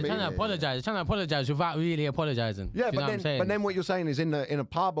 You know what I mean? Trying to apologize without really apologizing. Yeah, you know what I'm saying? but then what you're saying is in a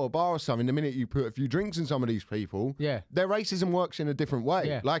pub or bar or something, the minute you put a few drinks in some of these people, their racism works in a different way.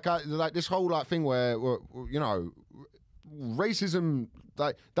 Yeah. Like this whole like thing where you know, racism,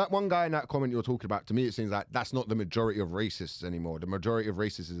 like that one guy in that comment you're talking about, to me it seems like that's not the majority of racists anymore. The majority of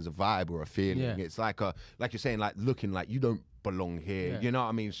racists is a vibe or a feeling. Yeah. It's like you're saying, like looking like you don't belong here. You know what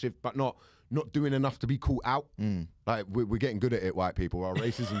I mean? But not doing enough to be caught out. Like we're getting good at it, white people. Our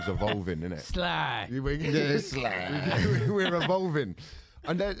racism's evolving, isn't it? Sly. We're evolving.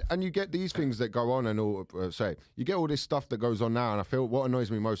 And you get these things that go on, and you get all this stuff that goes on now. And I feel what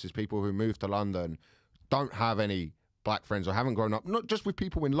annoys me most is people who move to London don't have any black friends or haven't grown up, not just with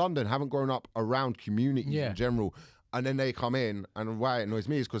people in London, haven't grown up around communities in general. And then they come in, and why it annoys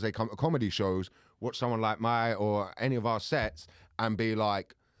me is because they come to comedy shows, watch someone like or any of our sets, and be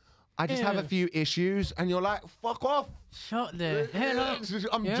like, I just have a few issues, and you're like, fuck off. Shut the hell up.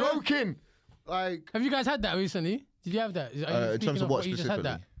 I'm joking. Like, have you guys had that recently? Did you have that? In terms of what you just had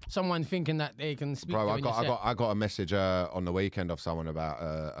that? specifically? Someone thinking that they can speak. bro, to I you in your set. got a message on the weekend of someone about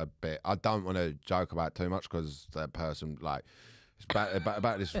a bit. I don't want to joke about too much because that person, like, it's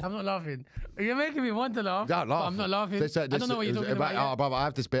about this. I'm not laughing. You're making me want to laugh. Don't laugh. I'm not laughing. I don't know what you're talking about. Oh, brother, I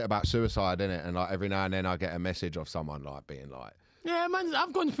have this bit about suicide in it, and like every now and then I get a message of someone like being like, Yeah, man,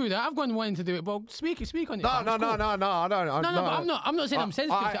 I've gone through that. I've gone wanting to do it, but speak on it. no, fam. no, It's no, cool. no, no, I don't. No, but I'm not saying I'm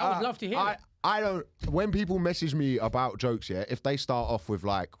sensitive to it. I would love to hear it. I don't. When people message me about jokes, if they start off with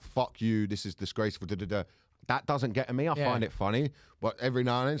like "fuck you," "this is disgraceful," that doesn't get to me. I find it funny, but every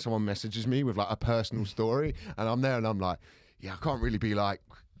now and then someone messages me with like a personal story, and I'm there, and I'm like, yeah, I can't really be like.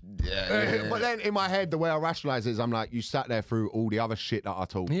 But then in my head, the way I rationalise it is I'm like, you sat there through all the other shit that I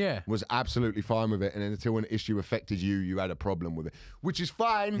told. Was absolutely fine with it. And then until an issue affected you, you had a problem with it. Which is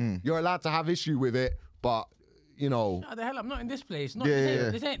fine. You're allowed to have issue with it. But, you know. Shut the hell up, I'm not in this place.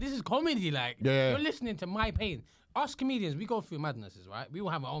 This is comedy, like. Yeah. You're listening to my pain. Us comedians, we go through madnesses, right? We all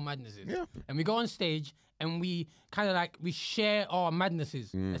have our own madnesses. Yeah. And we go on stage and we kind of like, we share our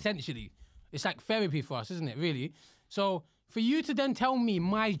madnesses, essentially. It's like therapy for us, isn't it, really? So for you to then tell me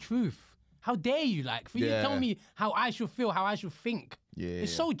my truth, how dare you, like? For you to tell me how I should feel, how I should think.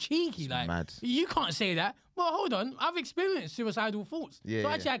 It's so cheeky. Like, mad. you can't say that. Well, hold on. I've experienced suicidal thoughts. Yeah, so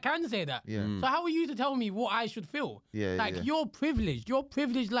yeah. actually, I can say that. Yeah. So how are you to tell me what I should feel? Yeah, like, yeah. you're privileged. Your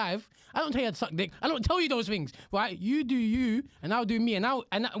privileged life. I don't tell you to suck dick. I don't tell you those things. Right? You do you, and I'll do me. And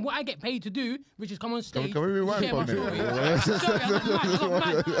what I get paid to do, which is come on stage. Can we rewind share for a my minute? story. Sorry, I got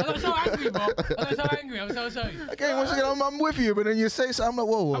mad. I got so angry, bro. I got so angry. I'm so sorry. Okay, once again, I'm with you, but then you say something, I'm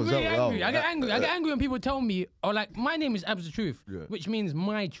like, whoa. I'm really so- angry. I get angry. I get angry when people tell me, or like, my name is Abs the Truth, which means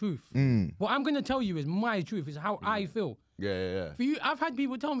my truth. What I'm gonna tell you is my truth. Is how I feel. Yeah. For you, I've had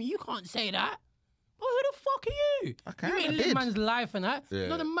people tell me, you can't say that. Well, who the fuck are you? I can, You I ain't did. live man's life and that. You know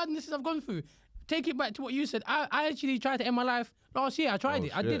Yeah. the madnesses I've gone through. Take it back to what you said. I actually tried to end my life last year. I tried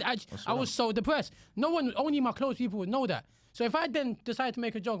it. I did actually. I was so depressed. No one, only my close people would know that. So if I then decide to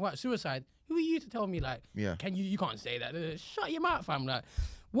make a joke about suicide, who are you to tell me like, Yeah. can you can't say that. Shut your mouth, fam. Like,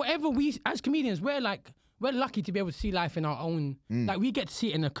 whatever we, as comedians, we're lucky to be able to see life in our own, like we get to see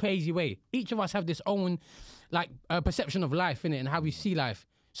it in a crazy way. Each of us have this own, like, perception of life in it and how we see life.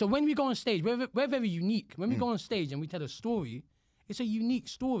 So when we go on stage, we're very unique. When we go on stage and we tell a story, it's a unique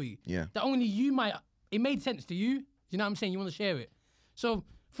story. Yeah. That only you might, it made sense to you. You know what I'm saying? You want to share it. So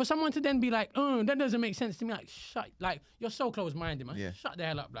for someone to then be like, oh, that doesn't make sense to me, like, you're so close-minded, man. Yeah. Shut the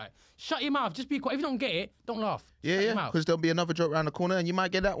hell up, like, shut your mouth. Just be quiet. If you don't get it, don't laugh. Yeah, Shut your yeah, mouth. because there'll be another joke around the corner and you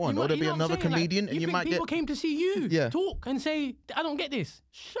might get that one. You Or might- there'll you be know what I'm another saying? Like, comedian and you think might people get... came to see you Yeah. talk and say, I don't get this.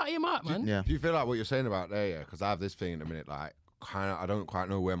 Shut him up, man. Yeah. Do you feel like what you're saying about there, yeah? Because I have this thing in a minute, like, kind of, I don't quite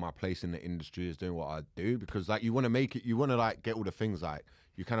know where my place in the industry is doing what I do, because, like, you want to make it, you want to, like, get all the things, like,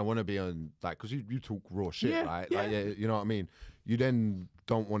 you kind of want to be on, like, because you talk raw shit, Yeah, right? yeah. Like, yeah, you know what I mean? You then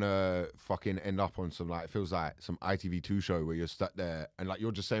don't want to fucking end up on some, like, it feels like some ITV2 show where you're stuck there and, like,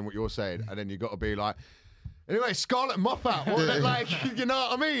 you're just saying what you're saying, and then you got to be like, anyway, Scarlet Moffat, what, like, you know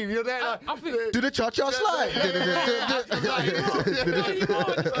what I mean? You're there, like, I think- Do the cha-cha slide.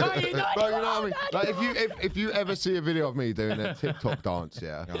 Bro, you know what I mean? Like, if you ever see a video of me doing a TikTok dance,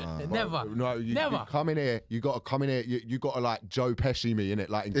 yeah, Never. no, you Never. come in here. You got to come in here. You got to like Joe Pesci me in it,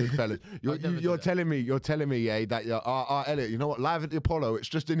 like in Goodfellas. You're telling me, yeah, that Elliot, you know what? Live at the Apollo, it's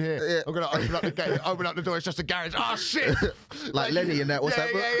just in here. Yeah. I'm gonna open up the gate, open up the door. It's just a garage. Oh shit! Like Lenny in that, what's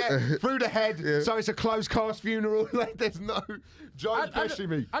that book? Yeah. Through the head. So it's a closed cast funeral. Like there's no Joe Pesci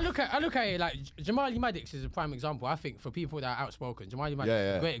me. I look at it like Jamali Maddox is a prime example. I think for people that are outspoken, Jamali Maddox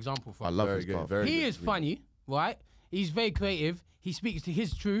is a great example for I us. love Very his good, path. very He good. is funny, right? He's very creative. He speaks to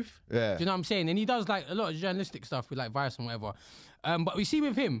his truth. Yeah. Do you know what I'm saying? And he does like a lot of journalistic stuff with like Vice and whatever. But we see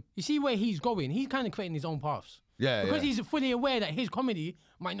with him, you see where he's going. He's kind of creating his own paths. Yeah, Because yeah. he's fully aware that his comedy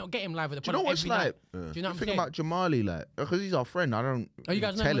might not get him live at the Do you know what's every like? night. Do you know what I'm Think saying? about Jamali, like, because he's our friend. I don't. Oh, you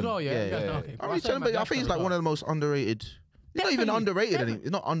guys know tell him as him. well, yeah? You guys know, okay. I Well, mean, I tell him, but I think he's like one of the most underrated. He's not even Definitely, underrated. definitely.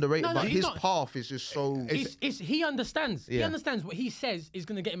 He's not underrated, No, but he's his not. path is just so. He understands. He Yeah. understands what he says is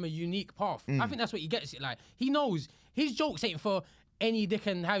going to get him a unique path. Mm. I think that's what he gets it. Like, he knows his jokes ain't for any Dick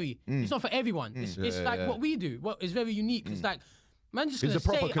and Harry. Mm. It's not for everyone. It's like what we do. What is very unique. It's like, man, just He's gonna a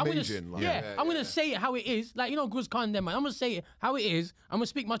proper say it. I'm gonna, comedian, like, yeah, I'm gonna say it how it is. Like, you know, Guz Khan, them, man. I'm gonna say it how it is. I'm gonna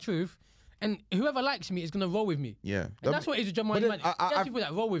speak my truth. And whoever likes me is gonna roll with me. Yeah. And that's what it is with Jamal But then Maddox. He has people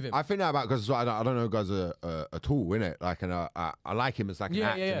that roll with him. I think that about because I don't know guys at all, innit? Like, and I like him as like an Yeah,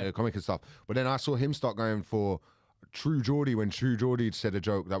 actor yeah, yeah. and a comic and stuff. But then I saw him start going for True Geordie when True Geordie said a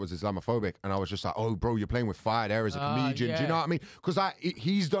joke that was Islamophobic, and I was just like, oh, bro, you're playing with fire there as a comedian. Do yeah. you know what I mean? Because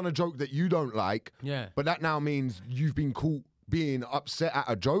he's done a joke that you don't like. Yeah. But that now means you've been caught being upset at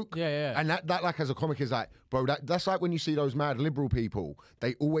a joke. Yeah, yeah. And that like as a comic is like, bro, that's like when you see those mad liberal people,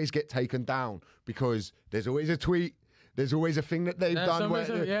 they always get taken down because there's always a tweet, there's always a thing that they've Yeah, done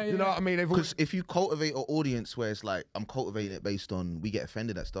where, you know what I mean? They've always, Because if you cultivate an audience where it's like, I'm cultivating it based on we get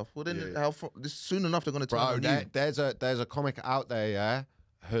offended at stuff, well then soon enough they're going to turn bro, on you. there's a comic out there, yeah,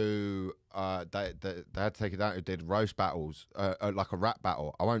 who they had to take it down, who did roast battles, like a rap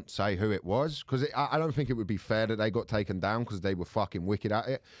battle. I won't say who it was because I don't think it would be fair that they got taken down because they were fucking wicked at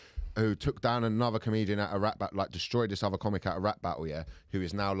it. Who took down another comedian at a rap battle, like destroyed this other comic at a rap battle, yeah, who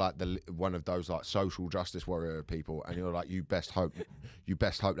is now like one of those like social justice warrior people, and you're like, you best hope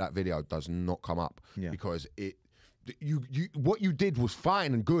that video does not come up, because you what you did was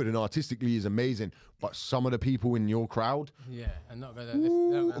fine and good and artistically is amazing, but some of the people in your crowd, yeah, and not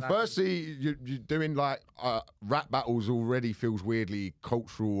gonna. firstly, you're doing like rap battles already feels weirdly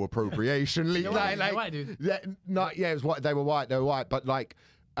cultural appropriation. They're white, dude. It was white. They were white, but like,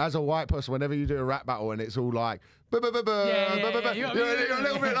 as a white person, whenever you do a rap battle and it's all like You're a yeah.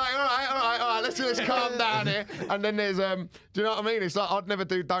 little bit like, all right, let's calm down here. And then there's, do you know what I mean? It's like, I'd never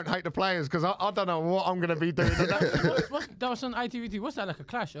do Don't Hate the Players because I don't know what I'm going to be doing. That was on ITV2. What's that, like a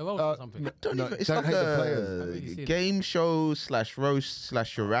clash or roast or something? It's Don't like hate the a players. game show / roast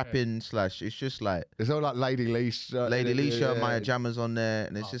 / you're rapping / it's just like It's all like Lady Leash. Lady Leisha, yeah. Maya Jammer's on there,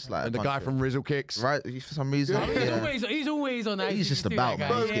 and it's just like And a the guy bunch from Rizzle Kicks. of, right for some reason. He's always on ITV2. He's just that about, guy.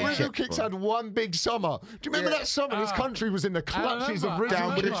 man. Bro, He's getting Rizzle checked, Kicks bro. had one big summer. Do you remember that summer? This country was in the clutches of Rizzle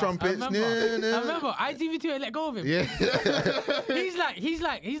Down with the Kicks. trumpets. I remember ITV2 had let go of him. Yeah. He's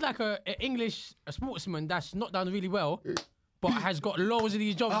like a English sportsman that's not done really well, but has got loads of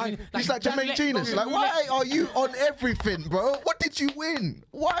these jobs. He's like Jermaine Genius. Like, why are you on everything, bro? What did you win?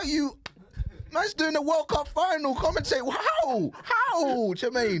 Why are you? Man's doing the World Cup final. Commentate. How,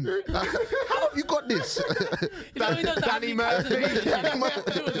 Jermaine? How have you got this? Danny Murphy.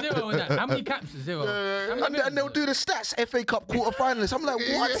 Zero on that. How many caps? Zero. And they'll do the stats. FA Cup quarterfinalists. I'm like,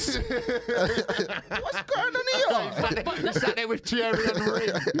 what? What's going on here? Sat there with Thierry Henry.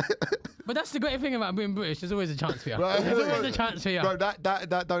 But that's the great thing about being British. There's always a chance for you. Right. There's always a chance for you. Bro, that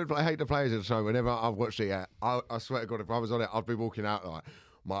Don't Hate the Players show, whenever I've watched it, yeah, I swear to God, if I was on it, I'd be walking out like,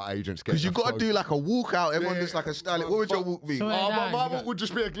 my agent's getting Because you've got to do like a walkout. Everyone does like a style. What would your walk be? So- my walk would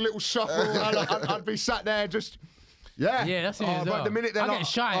just be a little shuffle. and I'd be sat there just, yeah. Yeah, that's it as But well. the minute they're I like, get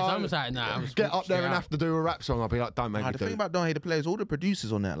shy, so I'm just like, nah. I'm just get up there straight and out. have to do a rap song, I'll be like, don't make me The do thing it. about Don't Hate the Players, all the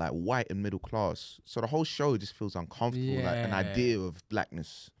producers on there are like white and middle class. So the whole show just feels uncomfortable. Like an Yeah. idea of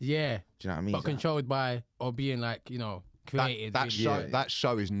blackness. Yeah. Do you know what I mean? But controlled by, or being like, created. That with- show, that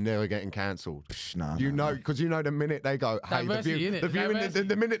show is never getting cancelled. Nah, You nah, know, because you know the minute they go, hey, Diversity, innit?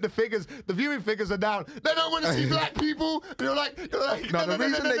 the minute the viewing figures are down, they don't want to see black people. You're like, No, the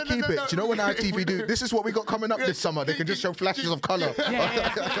reason they keep it, do you know when ITV do, this is what we got coming up this summer, they can just show flashes of colour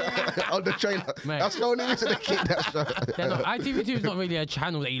on the trailer. Mate. That's the only reason they keep that show. ITV2 is not really a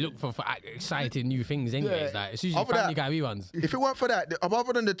channel that you look for exciting new things anyways. Like, it's usually Other Family that- Guy reruns. If it weren't for that,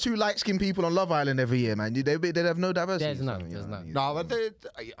 other than the 2 light-skinned people on Love Island every year, man, they'd have no diversity. There's none, So, you there's know, none. No, but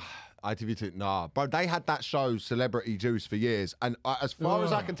ITV2, nah, bro. They had that show, Celebrity Juice, for years, and as far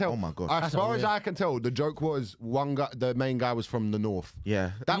as I can tell, Oh my God. as That's far weird. as I can tell, the joke was one guy, the main guy was from the north.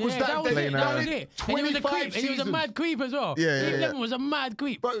 Yeah. That was Yeah, that. that was they- it. they That was did it. And he was a 25 creep. And he was a seasons. mad creep as well. Yeah, Steve yeah. Lemon was a mad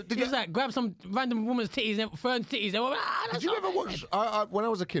creep. Bro, did he was you- like, grab some random woman's titties, Fern's titties. They were, Did you ever watch? When I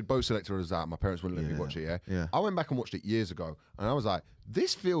was a kid, Bo Selector was out. My parents wouldn't let me watch it. Yeah. I went back and watched it years ago, and I was like,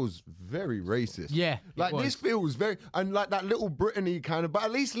 "This feels very racist." Yeah, it like was. this feels very, and like that Little Britain-y kind of. But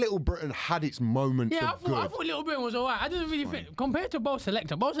at least Little Britain had its moments Yeah, I of thought good. Little Britain was alright. I didn't really think compared to Bo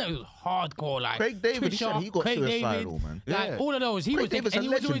Selector was hardcore. Like Craig David, he said Trisha, he got Craig suicidal, David, man. Like Yeah. all of those, he Craig was, David's and a he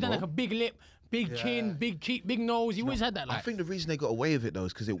was always legend, done like bro. a big lip, big chin, big cheek, big nose. He always had that. Like I think the reason they got away with it though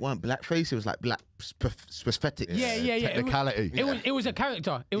is because it weren't blackface, it was like black prosthetics. yeah. Technicality. It was a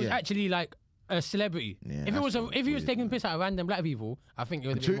character. It was Yeah. actually like a celebrity. Yeah, if it was that's if he was taking piss out of random black people, I think it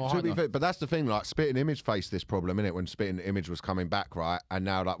would have been more To be harder. fair, but that's the thing. Like Spitting Image faced this problem, innit? When Spitting Image was coming back, right? And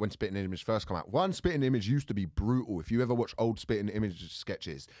now, like when Spitting Image first came out, one Spitting Image used to be brutal. If you ever watch old Spitting Image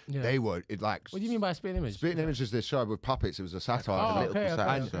sketches, Yeah. they were like. What do you mean by spitting image? Spitting Image is this show with puppets. It was a satire. Oh, little okay,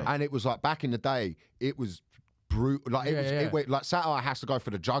 satire. okay. And it was like back in the day, it was brutal. Like Yeah. it went, like satire has to go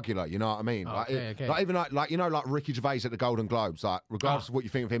for the jugular. You know what I mean? Oh, Like, okay. like even like you know like Ricky Gervais at the Golden Globes. Like regardless of what you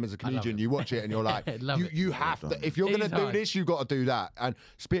think of him as a love comedian, it. you watch it and you're like, Love it. you have to. If you're He's gonna do hard. this, you got to do that. And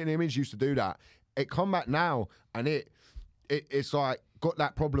Spitting Image used to do that. It come back now, and it's like got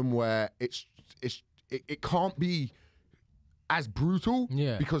that problem where it can't be as brutal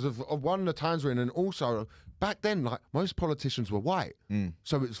Yeah. because of one of the times we're in, and also back then like most politicians were white,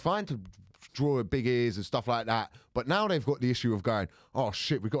 so it's fine to draw big ears and stuff like that. But now they've got the issue of going, oh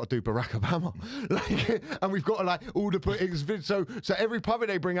shit, we've got to do Barack Obama, like, and we've got to like all the so every puppet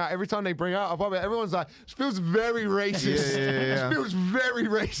they bring out, every time they bring out a puppet, everyone's like, this feels very racist. Yeah. This feels very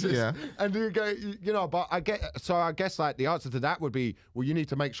racist. Yeah. And you go, you know, but I guess like the answer to that would be, well, you need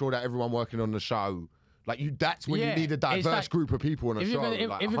to make sure that everyone working on the show. Like that's when Yeah, you need a it's diverse like- group of people on a If show. you're gonna,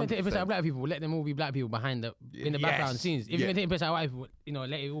 like, if you're gonna take a piss 100%. out of black people, let them all be black people behind in the background Yes. scenes. If Yeah. you're gonna take a piss out of white people,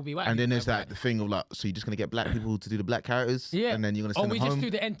 let it all be white. And then people. there's that thing of like, so you're just gonna get black people to do the black characters, Yeah. and then you're gonna send we them just home. do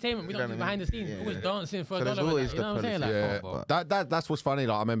the entertainment. We You don't know do what I behind the mean? scenes. Yeah, Always yeah. dancing for So a there's dollar. and always that, you know what I'm the saying? Like, Yeah, come on, bro. that's what's funny.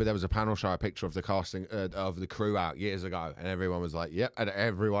 Like I remember there was a panel show, a picture of the casting of the crew out years ago, and everyone was like, "Yep," and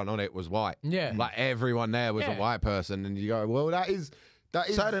everyone on it was white. Yeah. like everyone there was a Yeah. white person, and you go, "Well, that is."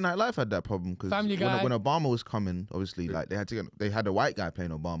 Saturday Night Live had that problem because Family Guy. when Obama was coming, obviously, like they had a white guy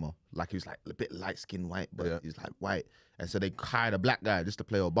playing Obama, like he was like a bit light skinned white, but Yeah. he's like white, And so they hired a black guy just to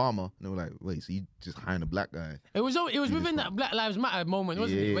play Obama. And they were like, wait, so you just hiring a black guy? It was within that Black Lives Matter moment,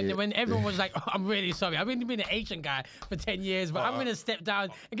 wasn't it? When everyone was like, oh, I'm really sorry. I've been an Asian guy for 10 years, but I'm going to step down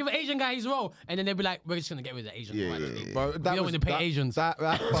and give an Asian guy his role. And then they'd be like, we're just going to get rid of the Asian guy. Bro, We don't want to pay Asians. That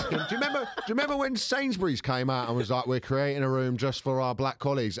fucking, do you remember when Sainsbury's came out and was like, we're creating a room just for our black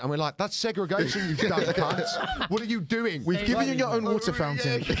colleagues? And we're like, that's segregation, you dumb cunts. What are you doing? We've given you your own water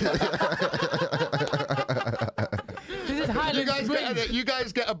fountain. This is Highland Springs. You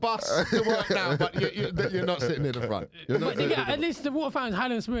guys get a bus to work now, but you're not sitting in the front. But they get, at least the water fountain's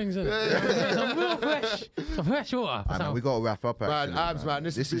Highland Springs, isn't it? Some real fresh water. Man, we got to wrap up, actually. Man, Abs, man,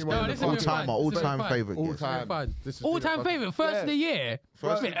 this This has is been one my of the all-time favourite. all guest. time. All-time favourite, first of the year.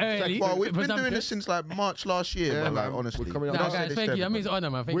 First- A bit early. Well, we've been for some doing shit. this since like March last year, Yeah, man, man. honestly. We're coming up- Nah, Don't say guys, this thank to you. That means everybody.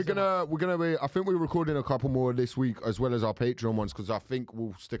 honour, man. Thank We're you so much. gonna be. I think we're recording a couple more this week, as well as our Patreon ones, because I think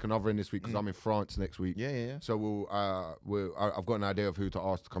we'll stick another in this week because I'm in France next week. Yeah. So I've got an idea of who to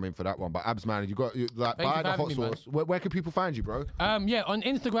ask to come in for that one. But Abs, man, like Thank you buy for the hot having me, man. sauce. Where can people find you, bro? Yeah, on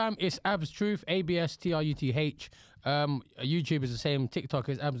Instagram it's Abs Truth, ABSTRUTH. YouTube is the same. TikTok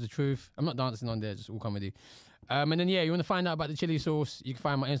is Abs the Truth. I'm not dancing on there, just all comedy. And then you want to find out about the chili sauce? You can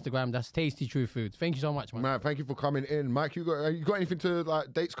find my Instagram. That's Tasty True Food. Thank you so much, man. Man, thank you for coming in, Mike. You got anything to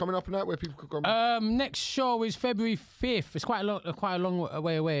like dates coming up and that where people could come? Next show is February 5th. It's quite a long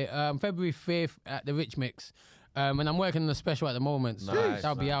way away. February 5th at the Rich Mix. And I'm working on a special at the moment, so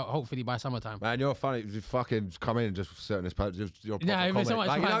that'll be out hopefully by summertime. Man, you're funny. You fucking come in and just sit on this page. You're proper Nah, it's been so comic.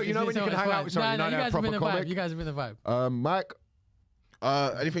 much Like, fun. you know when you can hang out with someone, Nah, you you know guys they're have been a the proper vibe. comic. You guys have been the vibe. Mike.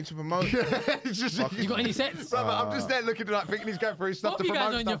 Anything to promote? It's just, You got any sets? Brother, I'm just there looking at that, thinking he's going through his stuff Both to of you guys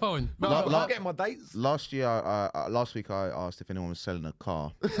promote on your stuff. phone. No, La- I'm getting my dates. Last week I asked if anyone was selling a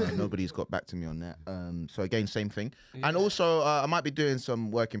car. Nobody's got back to me on that. So again, same thing. And also, I might be doing some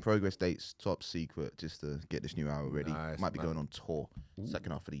work in progress dates, top secret, just to get this new hour ready. Nice, might be man. going on tour,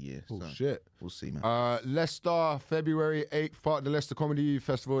 second half of the year. Oh, so shit. We'll see, man. Leicester, February 8th, part of the Leicester Comedy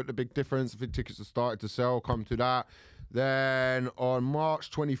Festival at the Big Difference. I think tickets are started to sell. Come to that. Then on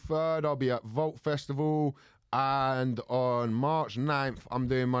March 23rd, I'll be at Vault Festival. And on March 9th, I'm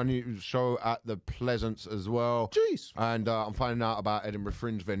doing my new show at the Pleasance as well. Jeez. And I'm finding out about Edinburgh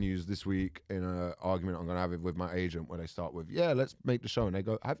Fringe venues this week in an argument I'm going to have with my agent where they start with, yeah, let's make the show. And they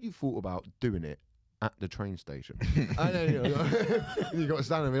go, have you thought about doing it at the train station? And then you got to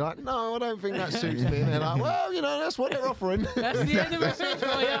stand and be like, no, I don't think that suits me. And they're like, well, that's what they're offering. That's the end of it for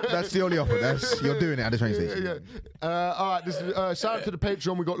you. That's the only offer. You're doing it at the train station. All right, this is shout out to the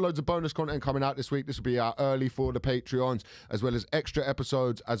Patreon. We've got loads of bonus content coming out this week. This will be out early for the Patreons, as well as extra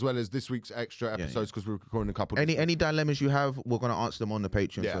episodes, as well as this week's extra episodes because we're recording a couple. Any dilemmas you have, we're going to answer them on the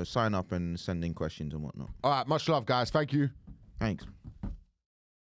Patreon. Yeah. So sign up and send in questions and whatnot. All right, much love, guys. Thank you. Thanks.